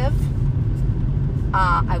appreciative.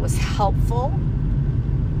 I was helpful.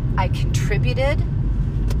 I contributed.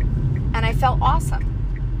 And I felt awesome.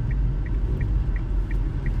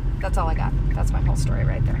 That's all I got. That's my whole story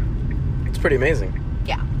right there. It's pretty amazing.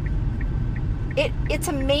 Yeah. It's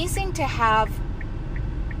amazing to have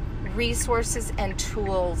resources and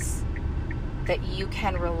tools that you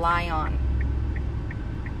can rely on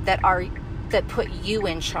that put you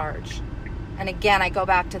in charge. And again, I go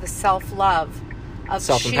back to the self-love of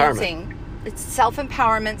choosing. It's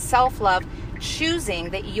self-empowerment, self-love,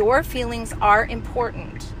 choosing that your feelings are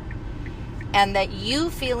important and that you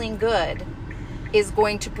feeling good is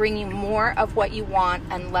going to bring you more of what you want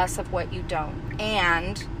and less of what you don't,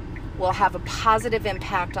 and will have a positive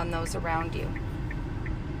impact on those around you.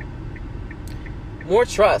 More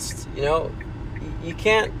trust. We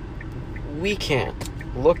can't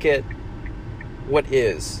look at what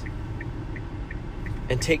is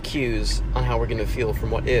and take cues on how we're going to feel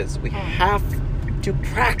from what is. We have to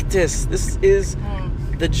practice. This is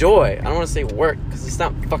the joy. I don't want to say work because it's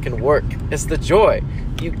not fucking work. It's the joy.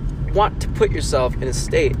 You want to put yourself in a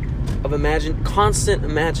state of constant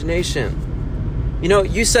imagination.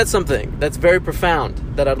 You said something that's very profound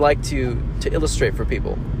that I'd like to illustrate for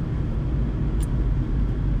people.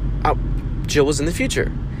 Jill was in the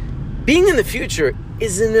future. Being in the future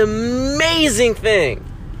is an amazing thing.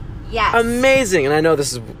 Yes. Amazing. And I know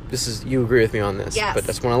this is you agree with me on this. Yes. But I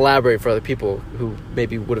just want to elaborate for other people who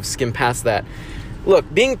maybe would have skimmed past that.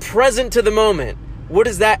 Look, being present to the moment, what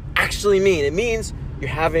does that actually mean? It means you're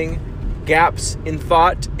having gaps in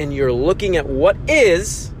thought and you're looking at what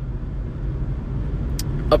is,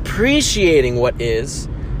 appreciating what is,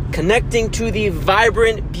 connecting to the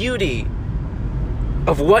vibrant beauty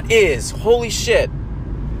of what is. Holy shit.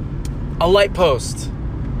 A light post.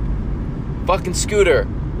 Fucking scooter.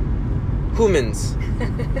 Humans.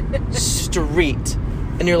 Street.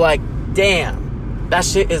 And you're like, damn, that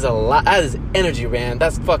shit is a lot. That is energy, man.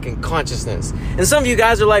 That's fucking consciousness. And some of you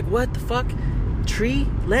guys are like, what the fuck? Tree?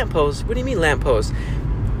 Lamppost? What do you mean lamppost?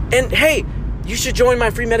 And hey, you should join my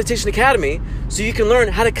free meditation academy so you can learn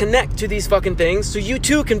how to connect to these fucking things so you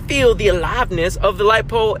too can feel the aliveness of the light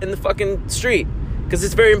pole in the fucking street. Because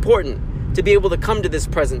it's very important to be able to come to this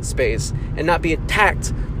present space and not be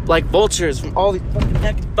attacked like vultures from all these fucking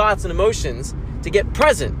negative thoughts and emotions to get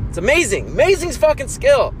present. It's amazing. Amazing fucking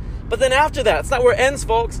skill. But then after that, it's not where it ends,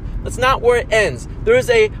 folks. That's not where it ends. There is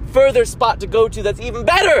a further spot to go to that's even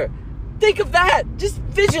better. Think of that. Just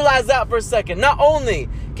visualize that for a second. Not only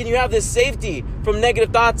can you have this safety from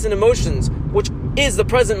negative thoughts and emotions, which is the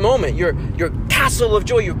present moment, your castle of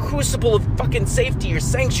joy, your crucible of fucking safety, your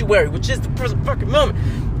sanctuary, which is the present fucking moment.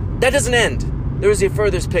 That doesn't end. There is a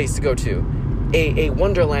further place to go to, a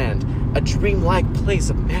wonderland, a dreamlike place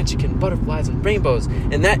of magic and butterflies and rainbows.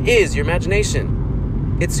 And that is your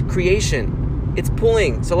imagination. It's creation. It's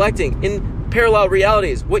pulling, selecting in parallel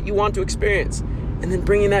realities what you want to experience, and then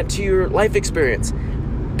bringing that to your life experience.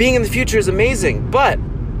 Being in the future is amazing, but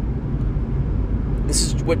this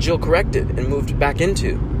is what Jill corrected and moved back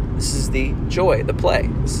into. This is the joy, the play.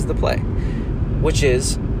 This is the play, which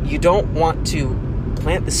is you don't want to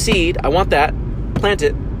plant the seed. I want that. Plant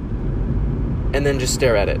it, and then just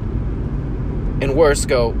stare at it. And worse,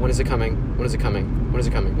 go, when is it coming? When is it coming? When is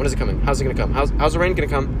it coming? When is it coming? How's it going to come? How's the rain going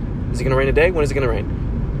to come? Is it going to rain today? When is it going to rain?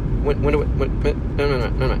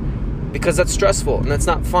 No. Because that's stressful and that's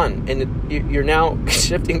not fun. And you're now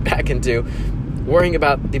shifting back into worrying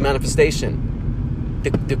about the manifestation,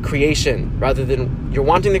 the creation, rather than you're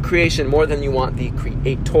wanting the creation more than you want the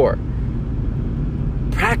creator.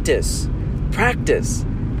 Practice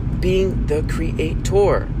being the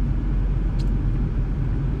creator.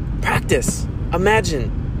 Practice. Imagine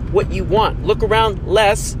what you want. Look around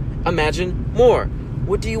less. Imagine more.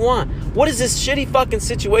 What do you want? What does this shitty fucking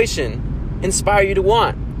situation inspire you to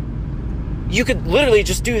want? You could literally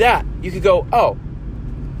just do that. You could go, oh,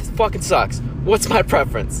 this fucking sucks. What's my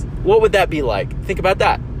preference? What would that be like? Think about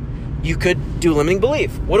that. You could do limiting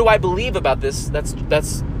belief. What do I believe about this? That's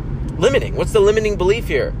limiting. What's the limiting belief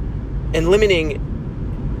here? And limiting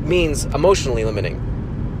means emotionally limiting.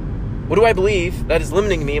 What do I believe that is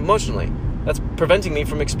limiting me emotionally? That's preventing me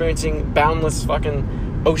from experiencing boundless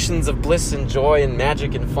fucking oceans of bliss and joy and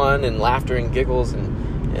magic and fun and laughter and giggles and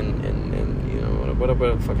you know,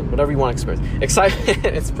 whatever you want to experience. Excitement,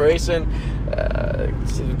 inspiration,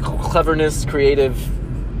 cleverness, creative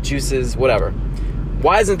juices, whatever.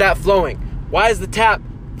 Why isn't that flowing? Why is the tap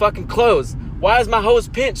fucking closed? Why is my hose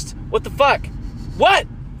pinched? What the fuck? What?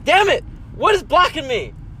 Damn it! What is blocking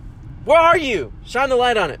me? Where are you? Shine the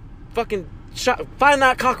light on it. Fucking find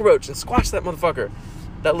that cockroach and squash that motherfucker.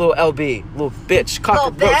 That little LB, little bitch,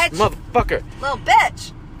 cockroach, motherfucker, little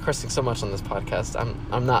bitch. Cursing so much on this podcast.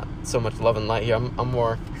 I'm not so much love and light here. I'm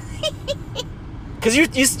more. Because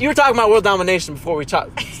you were talking about world domination before we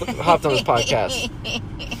hopped on this podcast.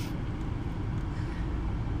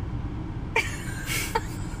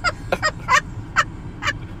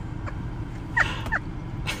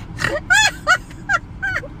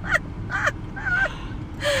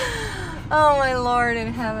 Oh, my Lord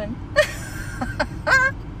in heaven.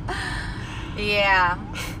 Yeah.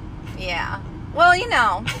 Well, you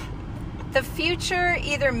know, the future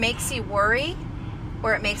either makes you worry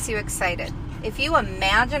or it makes you excited. If you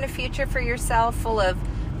imagine a future for yourself full of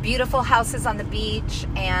beautiful houses on the beach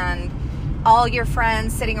and all your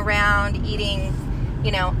friends sitting around eating,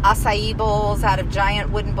 you know, acai bowls out of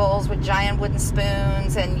giant wooden bowls with giant wooden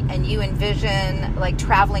spoons, and you envision like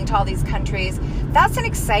traveling to all these countries, that's an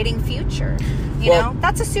exciting future. You know,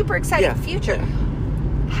 that's a super exciting future. Yeah.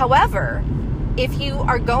 However, if you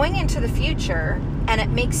are going into the future and it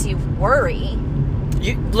makes you worry,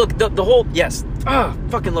 you look the whole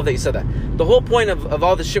fucking love that you said that. The whole point of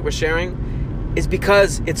all this shit we're sharing is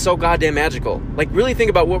because it's so goddamn magical. Like, really think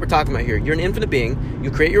about what we're talking about here. You're an infinite being. You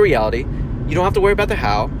create your reality. You don't have to worry about the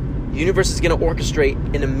how. The universe is going to orchestrate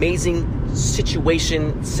an amazing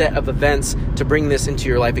situation, set of events to bring this into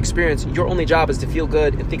your life experience. Your only job is to feel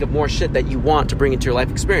good and think of more shit that you want to bring into your life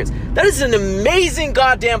experience. That is an amazing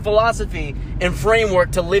goddamn philosophy and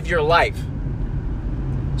framework to live your life.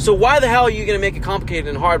 So why the hell are you going to make it complicated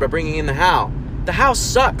and hard by bringing in the how? The how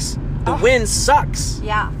sucks. The win sucks.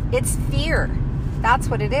 Yeah, it's fear. That's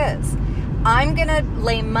what it is. I'm going to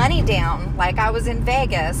lay money down, like I was in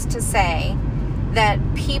Vegas, to say that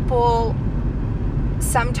people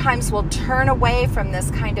sometimes will turn away from this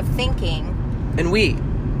kind of thinking. And we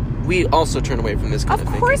also turn away from this kind of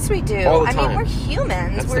thinking. Of course we do. All the time. I mean, we're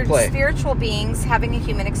humans. That's we're spiritual beings having a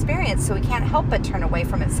human experience, so we can't help but turn away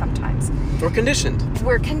from it sometimes. We're conditioned.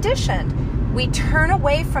 We turn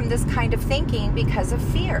away from this kind of thinking because of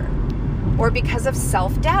fear or because of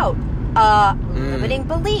self-doubt. Limiting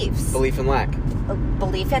beliefs. Belief in lack.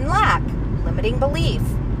 Limiting belief.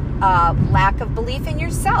 Lack of belief in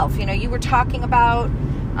yourself. You know, you were talking about,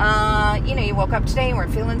 you woke up today and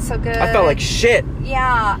weren't feeling so good. I felt like shit.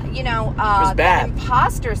 Yeah, it was bad.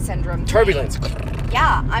 Imposter syndrome. Turbulence.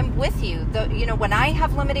 Yeah, I'm with you. When I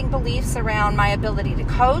have limiting beliefs around my ability to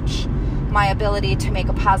coach, my ability to make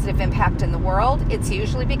a positive impact in the world, it's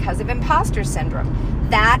usually because of imposter syndrome.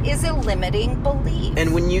 That is a limiting belief.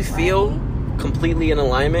 And when you feel completely in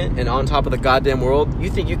alignment and on top of the goddamn world, you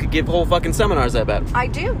think you could give whole fucking seminars, I bet. I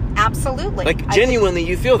do. Absolutely. Like, genuinely,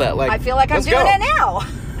 you feel that. Like, I feel like I'm doing it now.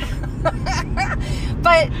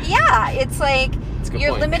 But, yeah, it's like... It's a good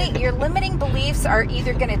Your point. limiting beliefs are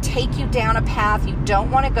either going to take you down a path you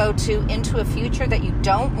don't want to go to, into a future that you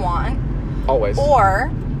don't want, Always.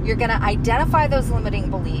 or you're going to identify those limiting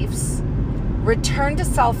beliefs, return to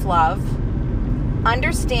self-love,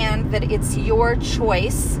 understand that it's your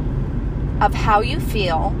choice of how you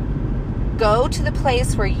feel, go to the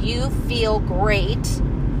place where you feel great,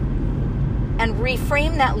 and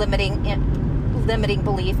reframe that limiting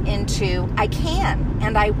belief into, I can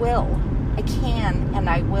and I will. I can and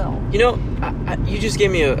I will. You know, you just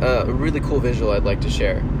gave me a really cool visual I'd like to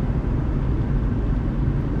share.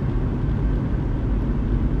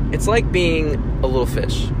 It's like being a little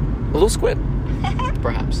fish, a little squid,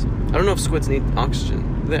 perhaps. I don't know if squids need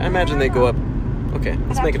oxygen. I imagine they go up. Okay,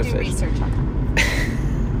 let's make it a fish. Research on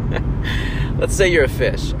that. Let's say you're a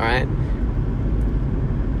fish, all right?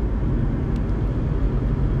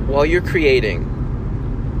 While you're creating,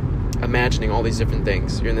 imagining all these different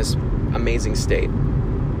things, you're in this amazing state.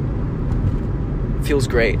 Feels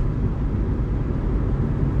great.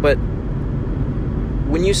 But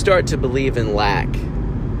when you start to believe in lack,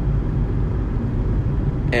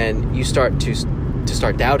 and you start to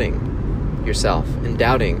start doubting yourself and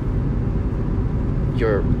doubting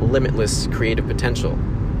your limitless creative potential,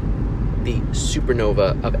 the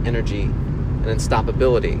supernova of energy and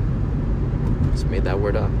unstoppability, just made that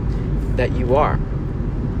word up, that you are,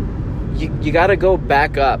 you got to go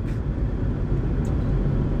back up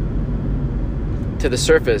to the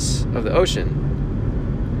surface of the ocean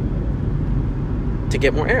to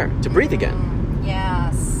get more air, to breathe again.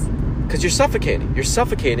 Yes. Because you're suffocating. You're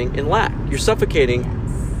suffocating in lack. You're suffocating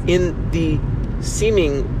in the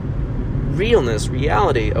seeming realness,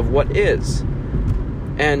 reality of what is.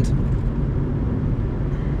 And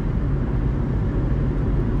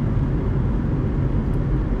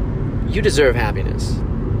you deserve happiness.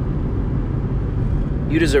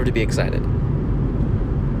 You deserve to be excited.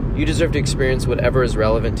 You deserve to experience whatever is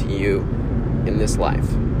relevant to you in this life.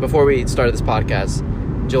 Before we started this podcast,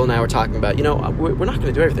 Jill and I were talking about, we're not going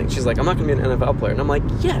to do everything. She's like, I'm not going to be an NFL player. And I'm like,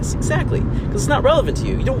 yes, exactly. Because it's not relevant to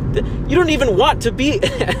you. You don't even want to be,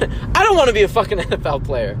 I don't want to be a fucking NFL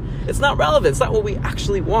player. It's not relevant. It's not what we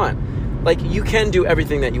actually want. Like, you can do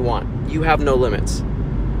everything that you want. You have no limits.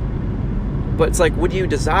 But it's like, what do you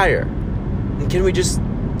desire? And can we just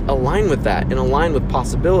align with that and align with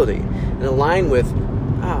possibility and align with,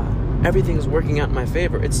 everything is working out in my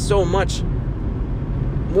favor. It's so much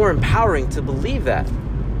more empowering to believe that.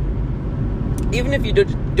 Even if you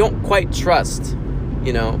don't quite trust,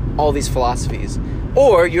 all these philosophies,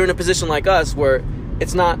 or you're in a position like us where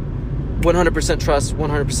it's not 100% trust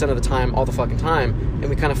 100% of the time, all the fucking time, and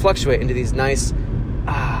we kind of fluctuate into these nice,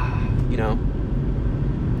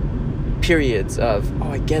 periods of,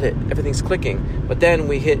 I get it, everything's clicking, but then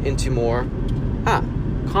we hit into more,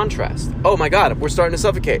 contrast. Oh my God, we're starting to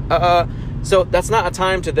suffocate. So that's not a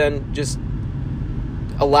time to then just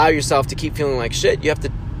allow yourself to keep feeling like shit. You have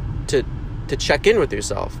to check in with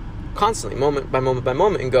yourself constantly, moment by moment by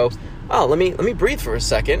moment, and go, let me breathe for a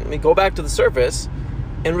second. Let me go back to the surface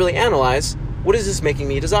and really analyze, what is this making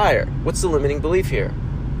me desire? What's the limiting belief here?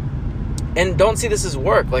 And don't see this as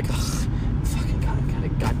work. Like, fucking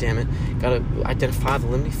God damn it. Gotta identify the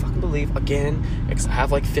limiting fucking belief again. Because I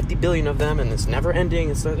have like 50 billion of them and it's never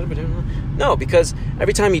ending. No, because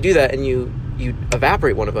every time you do that and you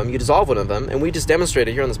evaporate one of them, you dissolve one of them, and we just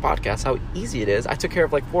demonstrated here on this podcast how easy it is. I took care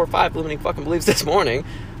of like 4 or 5 limiting fucking beliefs this morning.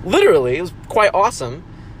 Literally, it was quite awesome.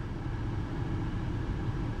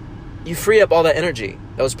 You free up all that energy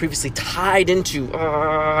that was previously tied into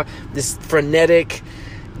this frenetic,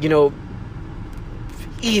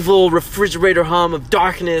 evil refrigerator hum of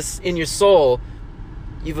darkness in your soul.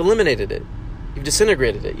 You've eliminated it. You've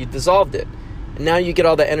disintegrated it. You've dissolved it. And now you get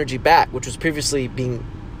all that energy back, which was previously being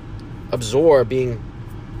absorbed, being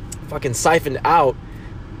fucking siphoned out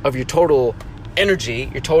of your total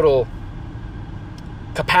energy, your total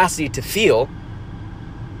capacity to feel.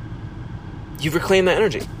 You've reclaimed that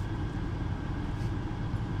energy.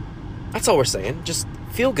 That's all we're saying. Just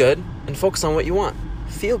feel good and focus on what you want.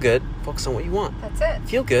 Feel good, focus on what you want. That's it.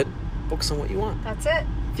 Feel good, focus on what you want. That's it.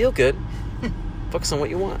 Feel good, focus on what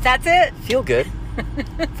you want. That's it. Feel good,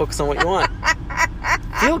 focus on what you want.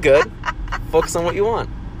 Feel good, focus on what you want.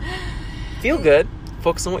 Feel good,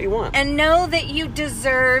 focus on what you want. And know that you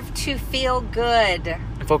deserve to feel good.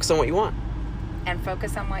 And focus on what you want. And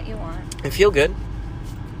focus on what you want. And feel good.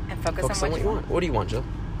 And focus on what you want. What do you want, Jill?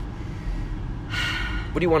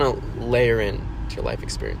 What do you want to layer in to your life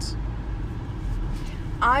experience?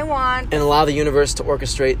 I want... And allow the universe to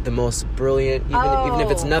orchestrate the most brilliant, even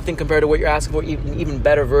if it's nothing compared to what you're asking for, even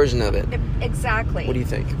better version of it. Exactly. What do you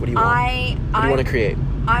think? What do you want? What do you want to create?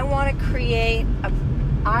 I want to create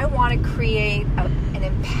an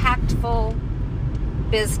impactful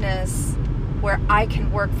business where I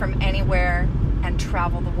can work from anywhere and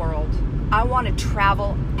travel the world. I want to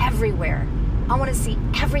travel everywhere. I want to see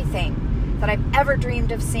everything that I've ever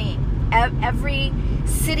dreamed of seeing. Every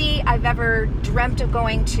city I've ever dreamt of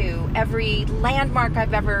going to, every landmark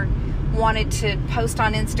I've ever wanted to post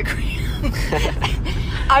on Instagram.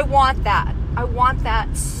 I want that. I want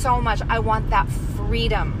that so much. I want that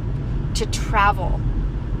freedom to travel,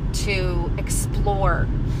 to explore,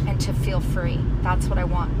 and to feel free. That's what I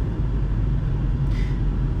want.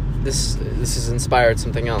 This has inspired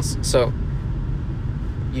something else. So,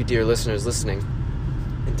 you dear listeners listening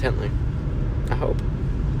intently, I hope.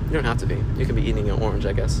 You don't have to be. You can be eating an orange,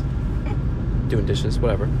 I guess. Doing dishes,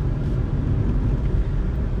 whatever.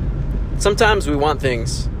 Sometimes we want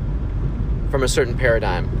things from a certain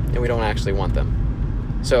paradigm, and we don't actually want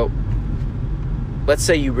them. So, let's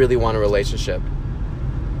say you really want a relationship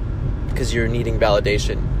because you're needing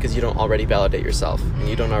validation, because you don't already validate yourself, and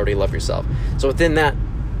you don't already love yourself. So within that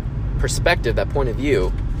perspective, that point of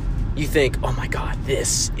view, you think, oh my God,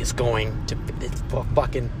 this is going to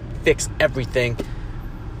fucking fix everything.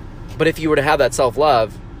 But if you were to have that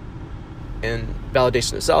self-love and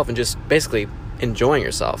validation of self and just basically enjoying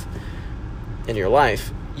yourself in your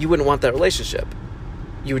life, you wouldn't want that relationship.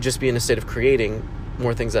 You would just be in a state of creating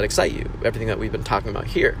more things that excite you, everything that we've been talking about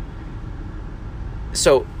here.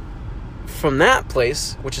 So from that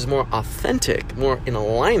place, which is more authentic, more in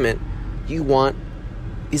alignment, you want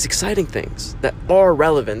these exciting things that are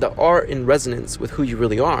relevant, that are in resonance with who you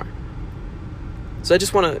really are. So I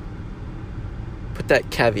just want to put that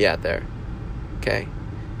caveat there, okay?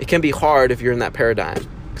 It can be hard if you're in that paradigm,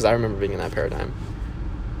 because I remember being in that paradigm.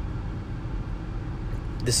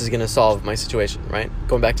 This is going to solve my situation, right?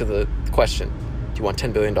 Going back to the question, do you want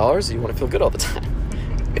 $10 billion or do you want to feel good all the time?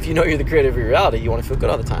 If you know you're the creator of your reality, you want to feel good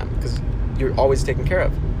all the time because you're always taken care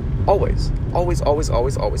of. Always. Always, always,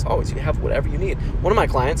 always, always, always. You have whatever you need. One of my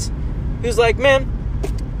clients, he was like, man,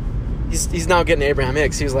 he's now getting Abraham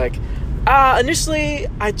Hicks. He was like, initially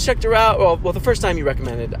I checked her out. Well, the first time you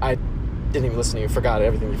recommended, I didn't even listen to you, forgot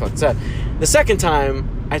everything you fucking said. The second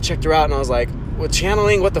time I checked her out and I was like, well,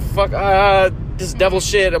 channeling, what the fuck? This devil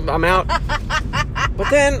shit, I'm out. But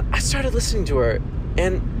then I started listening to her,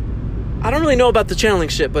 and I don't really know about the channeling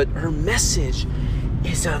shit, but her message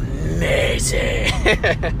is amazing.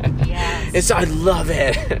 Yes. I love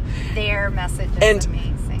it. Their message is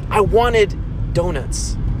amazing. I wanted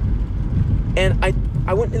donuts. And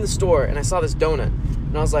I went in the store and I saw this donut.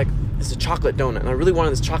 And I was like, this is a chocolate donut. And I really wanted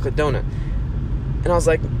this chocolate donut. And I was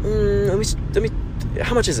like, let me,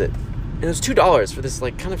 how much is it? And it was $2 for this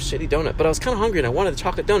like kind of shitty donut. But I was kind of hungry and I wanted the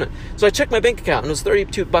chocolate donut. So I checked my bank account and it was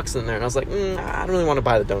 $32 in there. And I was like, I don't really want to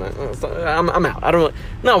buy the donut. I'm out.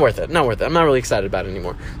 Not worth it. I'm not really excited about it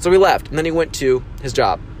anymore. So we left. And then he went to his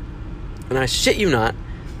job. And I shit you not,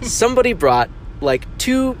 somebody brought like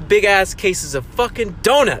 2 big ass cases of fucking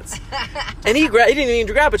donuts. And he didn't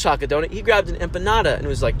even grab a chocolate donut. He grabbed an empanada and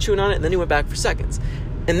was like chewing on it. And then he went back for seconds.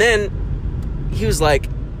 And then he was like,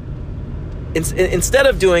 instead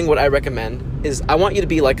of doing what I recommend, is I want you to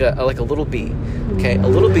be like a little bee, okay? A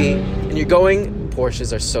little bee, and you're going,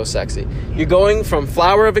 Porsches are so sexy. You're going from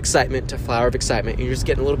flower of excitement to flower of excitement. You're just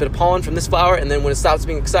getting a little bit of pollen from this flower, and then when it stops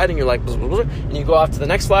being exciting, you're like, blah, blah, blah, and you go off to the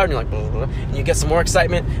next flower, and you're like, blah, blah, blah, and you get some more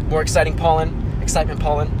excitement, more exciting pollen, excitement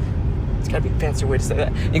pollen. It's gotta be a fancier way to say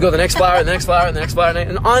that. You go to the next flower, and the next flower, and the next flower,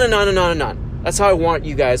 and on and on and on and on. That's how I want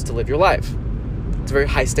you guys to live your life. It's a very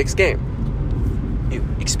high-stakes game. You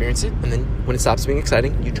experience it, and then when it stops being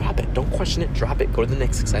exciting, you drop it. Don't question it, drop it, go to the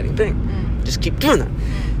next exciting thing. Just keep doing that.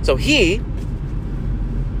 So he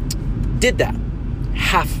did that,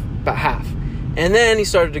 about half. And then he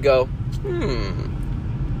started to go,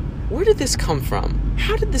 where did this come from?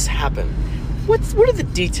 How did this happen? What are the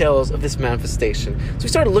details of this manifestation? So he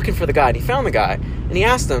started looking for the guy, and he found the guy, and he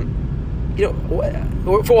asked him,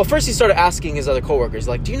 well, first he started asking his other coworkers,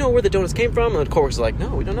 like, do you know where the donuts came from? And the coworkers are like,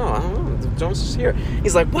 no, we don't know. I don't know. The donuts are just here.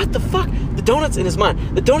 He's like, what the fuck? The donuts in his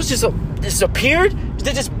mind. The donuts just appeared?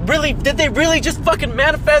 Did they really just fucking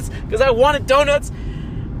manifest because I wanted donuts?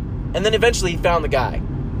 And then eventually he found the guy.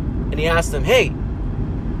 And he asked him, hey,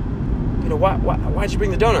 why'd you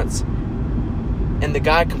bring the donuts? And the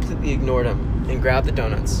guy completely ignored him and grabbed the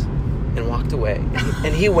donuts and walked away.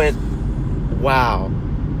 And he went, wow.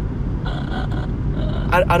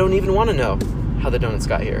 I don't even want to know how the donuts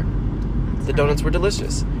got here. The donuts were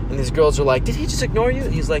delicious. And these girls are like, did he just ignore you?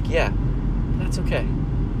 And he's like, yeah, that's okay.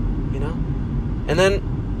 And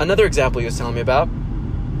then another example he was telling me about,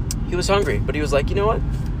 he was hungry, but he was like, you know what?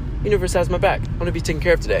 Universe has my back. I'm going to be taken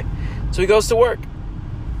care of today. So he goes to work.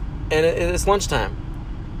 and it's lunchtime.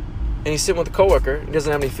 And he's sitting with a coworker. He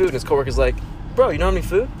doesn't have any food. And his coworker's like, bro, you don't have any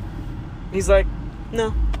food? And he's like,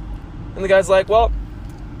 no. And the guy's like, well,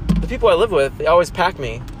 the people I live with, they always pack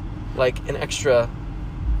me like an extra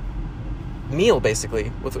meal,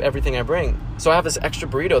 basically, with everything I bring. So I have this extra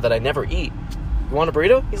burrito that I never eat. You want a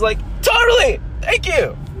burrito? He's like, totally! Thank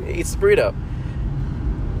you! He eats the burrito.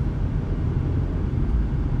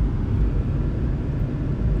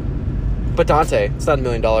 But Dante, it's not $1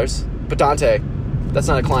 million. But Dante, that's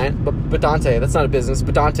not a client. But Dante, that's not a business.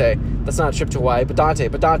 But Dante, that's not a trip to Hawaii. But Dante,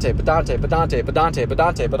 but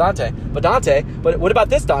what about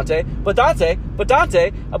this, Dante? But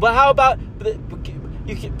how about...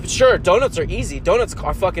 Sure, donuts are easy. Donuts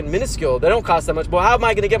are fucking minuscule. They don't cost that much. But how am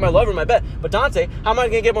I going to get my lover in my bed? But Dante, how am I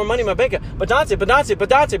going to get more money in my bank account? But Dante.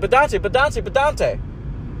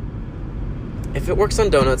 If it works on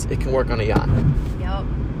donuts, it can work on a yacht. Yep.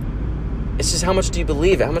 It's just how much do you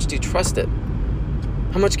believe it? How much do you trust it?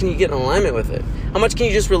 How much can you get in alignment with it? How much can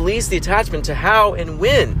you just release the attachment to how and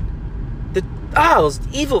when? Those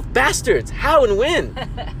evil bastards. How and when?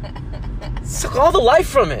 Suck all the life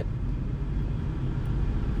from it.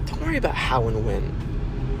 Don't worry about how and when.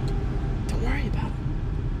 Don't worry about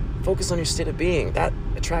it. Focus on your state of being. That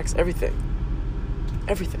attracts everything.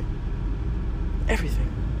 Everything. Everything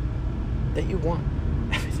that you want.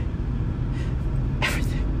 Everything.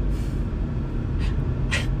 Everything.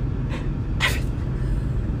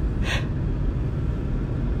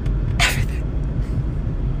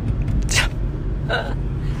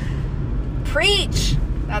 Preach!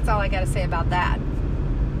 That's all I got to say about that.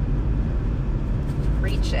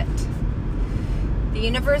 Preach it. The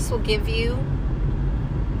universe will give you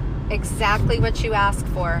exactly what you ask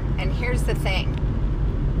for. And here's the thing.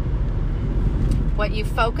 What you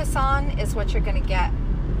focus on is what you're going to get.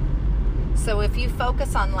 So if you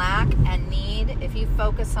focus on lack and need, if you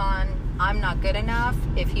focus on I'm not good enough,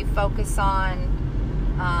 if you focus on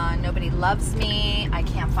nobody loves me, I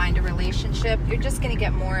can't find a relationship, you're just going to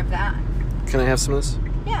get more of that. Can I have some of this?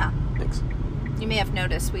 Yeah. Thanks. You may have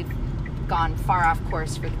noticed we've gone far off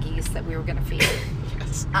course for the geese that we were going to feed.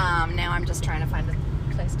 Yes. Now I'm just trying to find a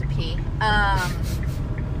place to pee.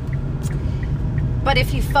 But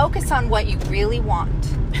if you focus on what you really want,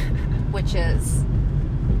 which is,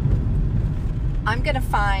 I'm going to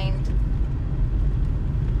find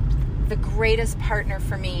the greatest partner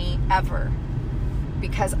for me ever,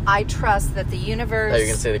 because I trust that the universe... Oh, you're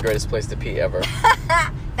going to say the greatest place to pee ever.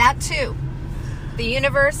 That too. The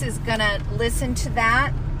universe is going to listen to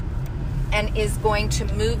that and is going to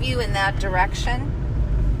move you in that direction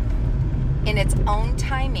in its own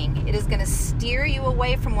timing. It is going to steer you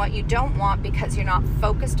away from what you don't want because you're not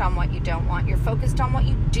focused on what you don't want. You're focused on what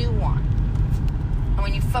you do want. And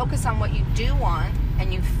when you focus on what you do want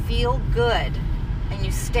and you feel good and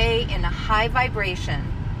you stay in a high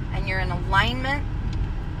vibration and you're in alignment,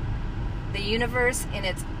 the universe in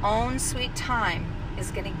its own sweet time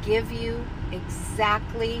is going to give you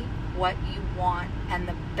exactly what you want and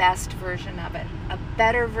the best version of it. A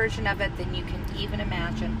better version of it than you can even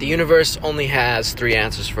imagine. The universe only has 3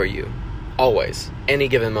 answers for you. Always. Any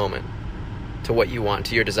given moment. To what you want,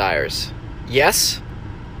 to your desires. Yes.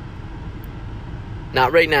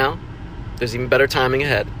 Not right now. There's even better timing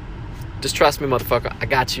ahead. Just trust me, motherfucker. I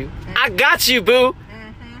got you. Mm-hmm. I got you, boo.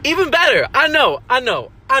 Mm-hmm. Even better. I know.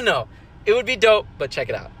 It would be dope, but check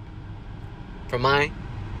it out.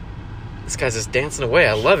 This guy's just dancing away.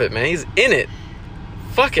 I love it, man. He's in it.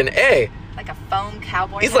 Fucking A. Like a foam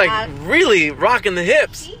cowboy He's hat. like really rocking the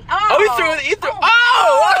hips. He threw it.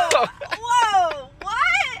 Whoa!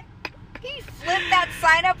 What? He flipped that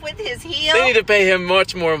sign up with his heel? They need to pay him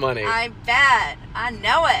much more money. I bet. I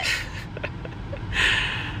know it.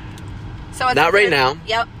 So it's not right now.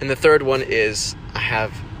 Yep. And the third one is I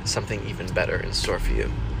have something even better in store for you.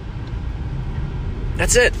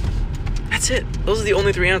 That's it. Those are the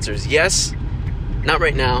only 3 answers. Yes, not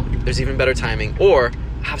right now. There's even better timing. Or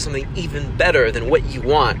I have something even better than what you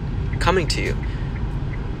want coming to you.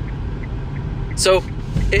 So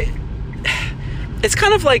it's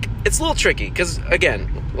kind of like, it's a little tricky because, again,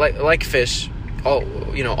 like fish, all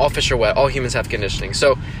fish are wet. All humans have conditioning.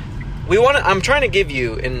 So I'm trying to give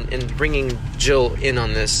you, in bringing Jill in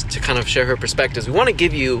on this to kind of share her perspectives, we want to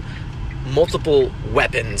give you multiple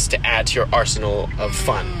weapons to add to your arsenal of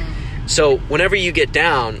fun. So whenever you get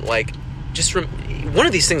down, like, just one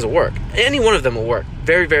of these things will work. Any one of them will work.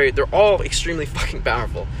 Very, very, they're all extremely fucking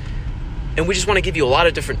powerful. And we just want to give you a lot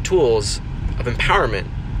of different tools of empowerment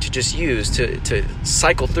to just use to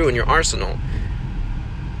cycle through in your arsenal,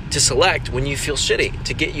 to select when you feel shitty,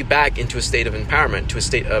 to get you back into a state of empowerment, to a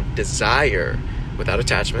state of desire without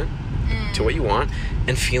attachment, to what you want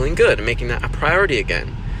and feeling good and making that a priority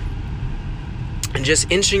again. And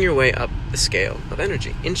just inching your way up the scale of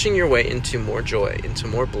energy, inching your way into more joy, into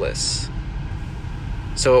more bliss.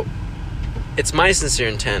 So it's my sincere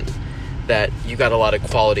intent that you got a lot of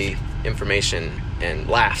quality information and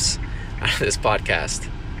laughs out of this podcast.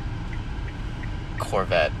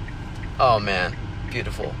 Corvette. Oh man,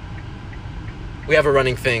 beautiful. We have a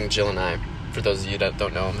running thing, Jill and I, for those of you that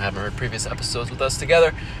don't know and haven't heard previous episodes with us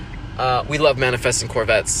together. We love manifesting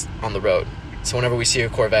Corvettes on the road. So whenever we see a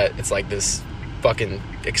Corvette, it's like this fucking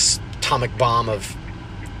atomic bomb of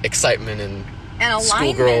excitement and alignment.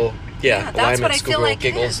 Schoolgirl. Yeah, that's what I feel like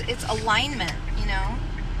giggles. it is. It's alignment, you know?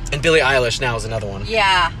 And Billie Eilish now is another one.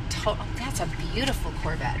 Yeah, that's a beautiful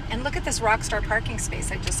Corvette. And look at this Rockstar parking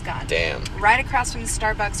space I just got. Damn. Right across from the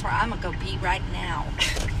Starbucks where I'm going to go pee right now.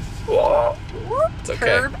 Whoa. It's okay.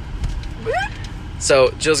 Curb. So,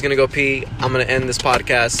 Jill's going to go pee. I'm going to end this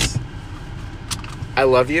podcast. I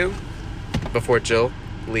love you before Jill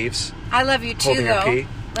leaves. I love you too, holding her though. pee.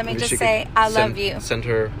 Let me Maybe just say, I love you. Send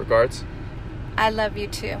her regards. I love you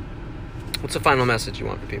too. What's the final message you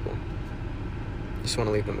want for people? Just want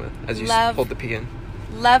to leave them with as you hold the pee in.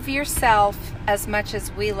 Love yourself as much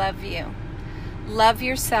as we love you. Love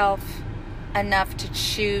yourself enough to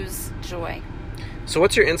choose joy. So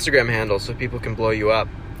what's your Instagram handle so people can blow you up?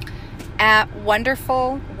 At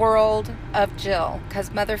Wonderful World of Jill. Because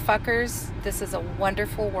motherfuckers, this is a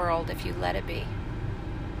wonderful world if you let it be.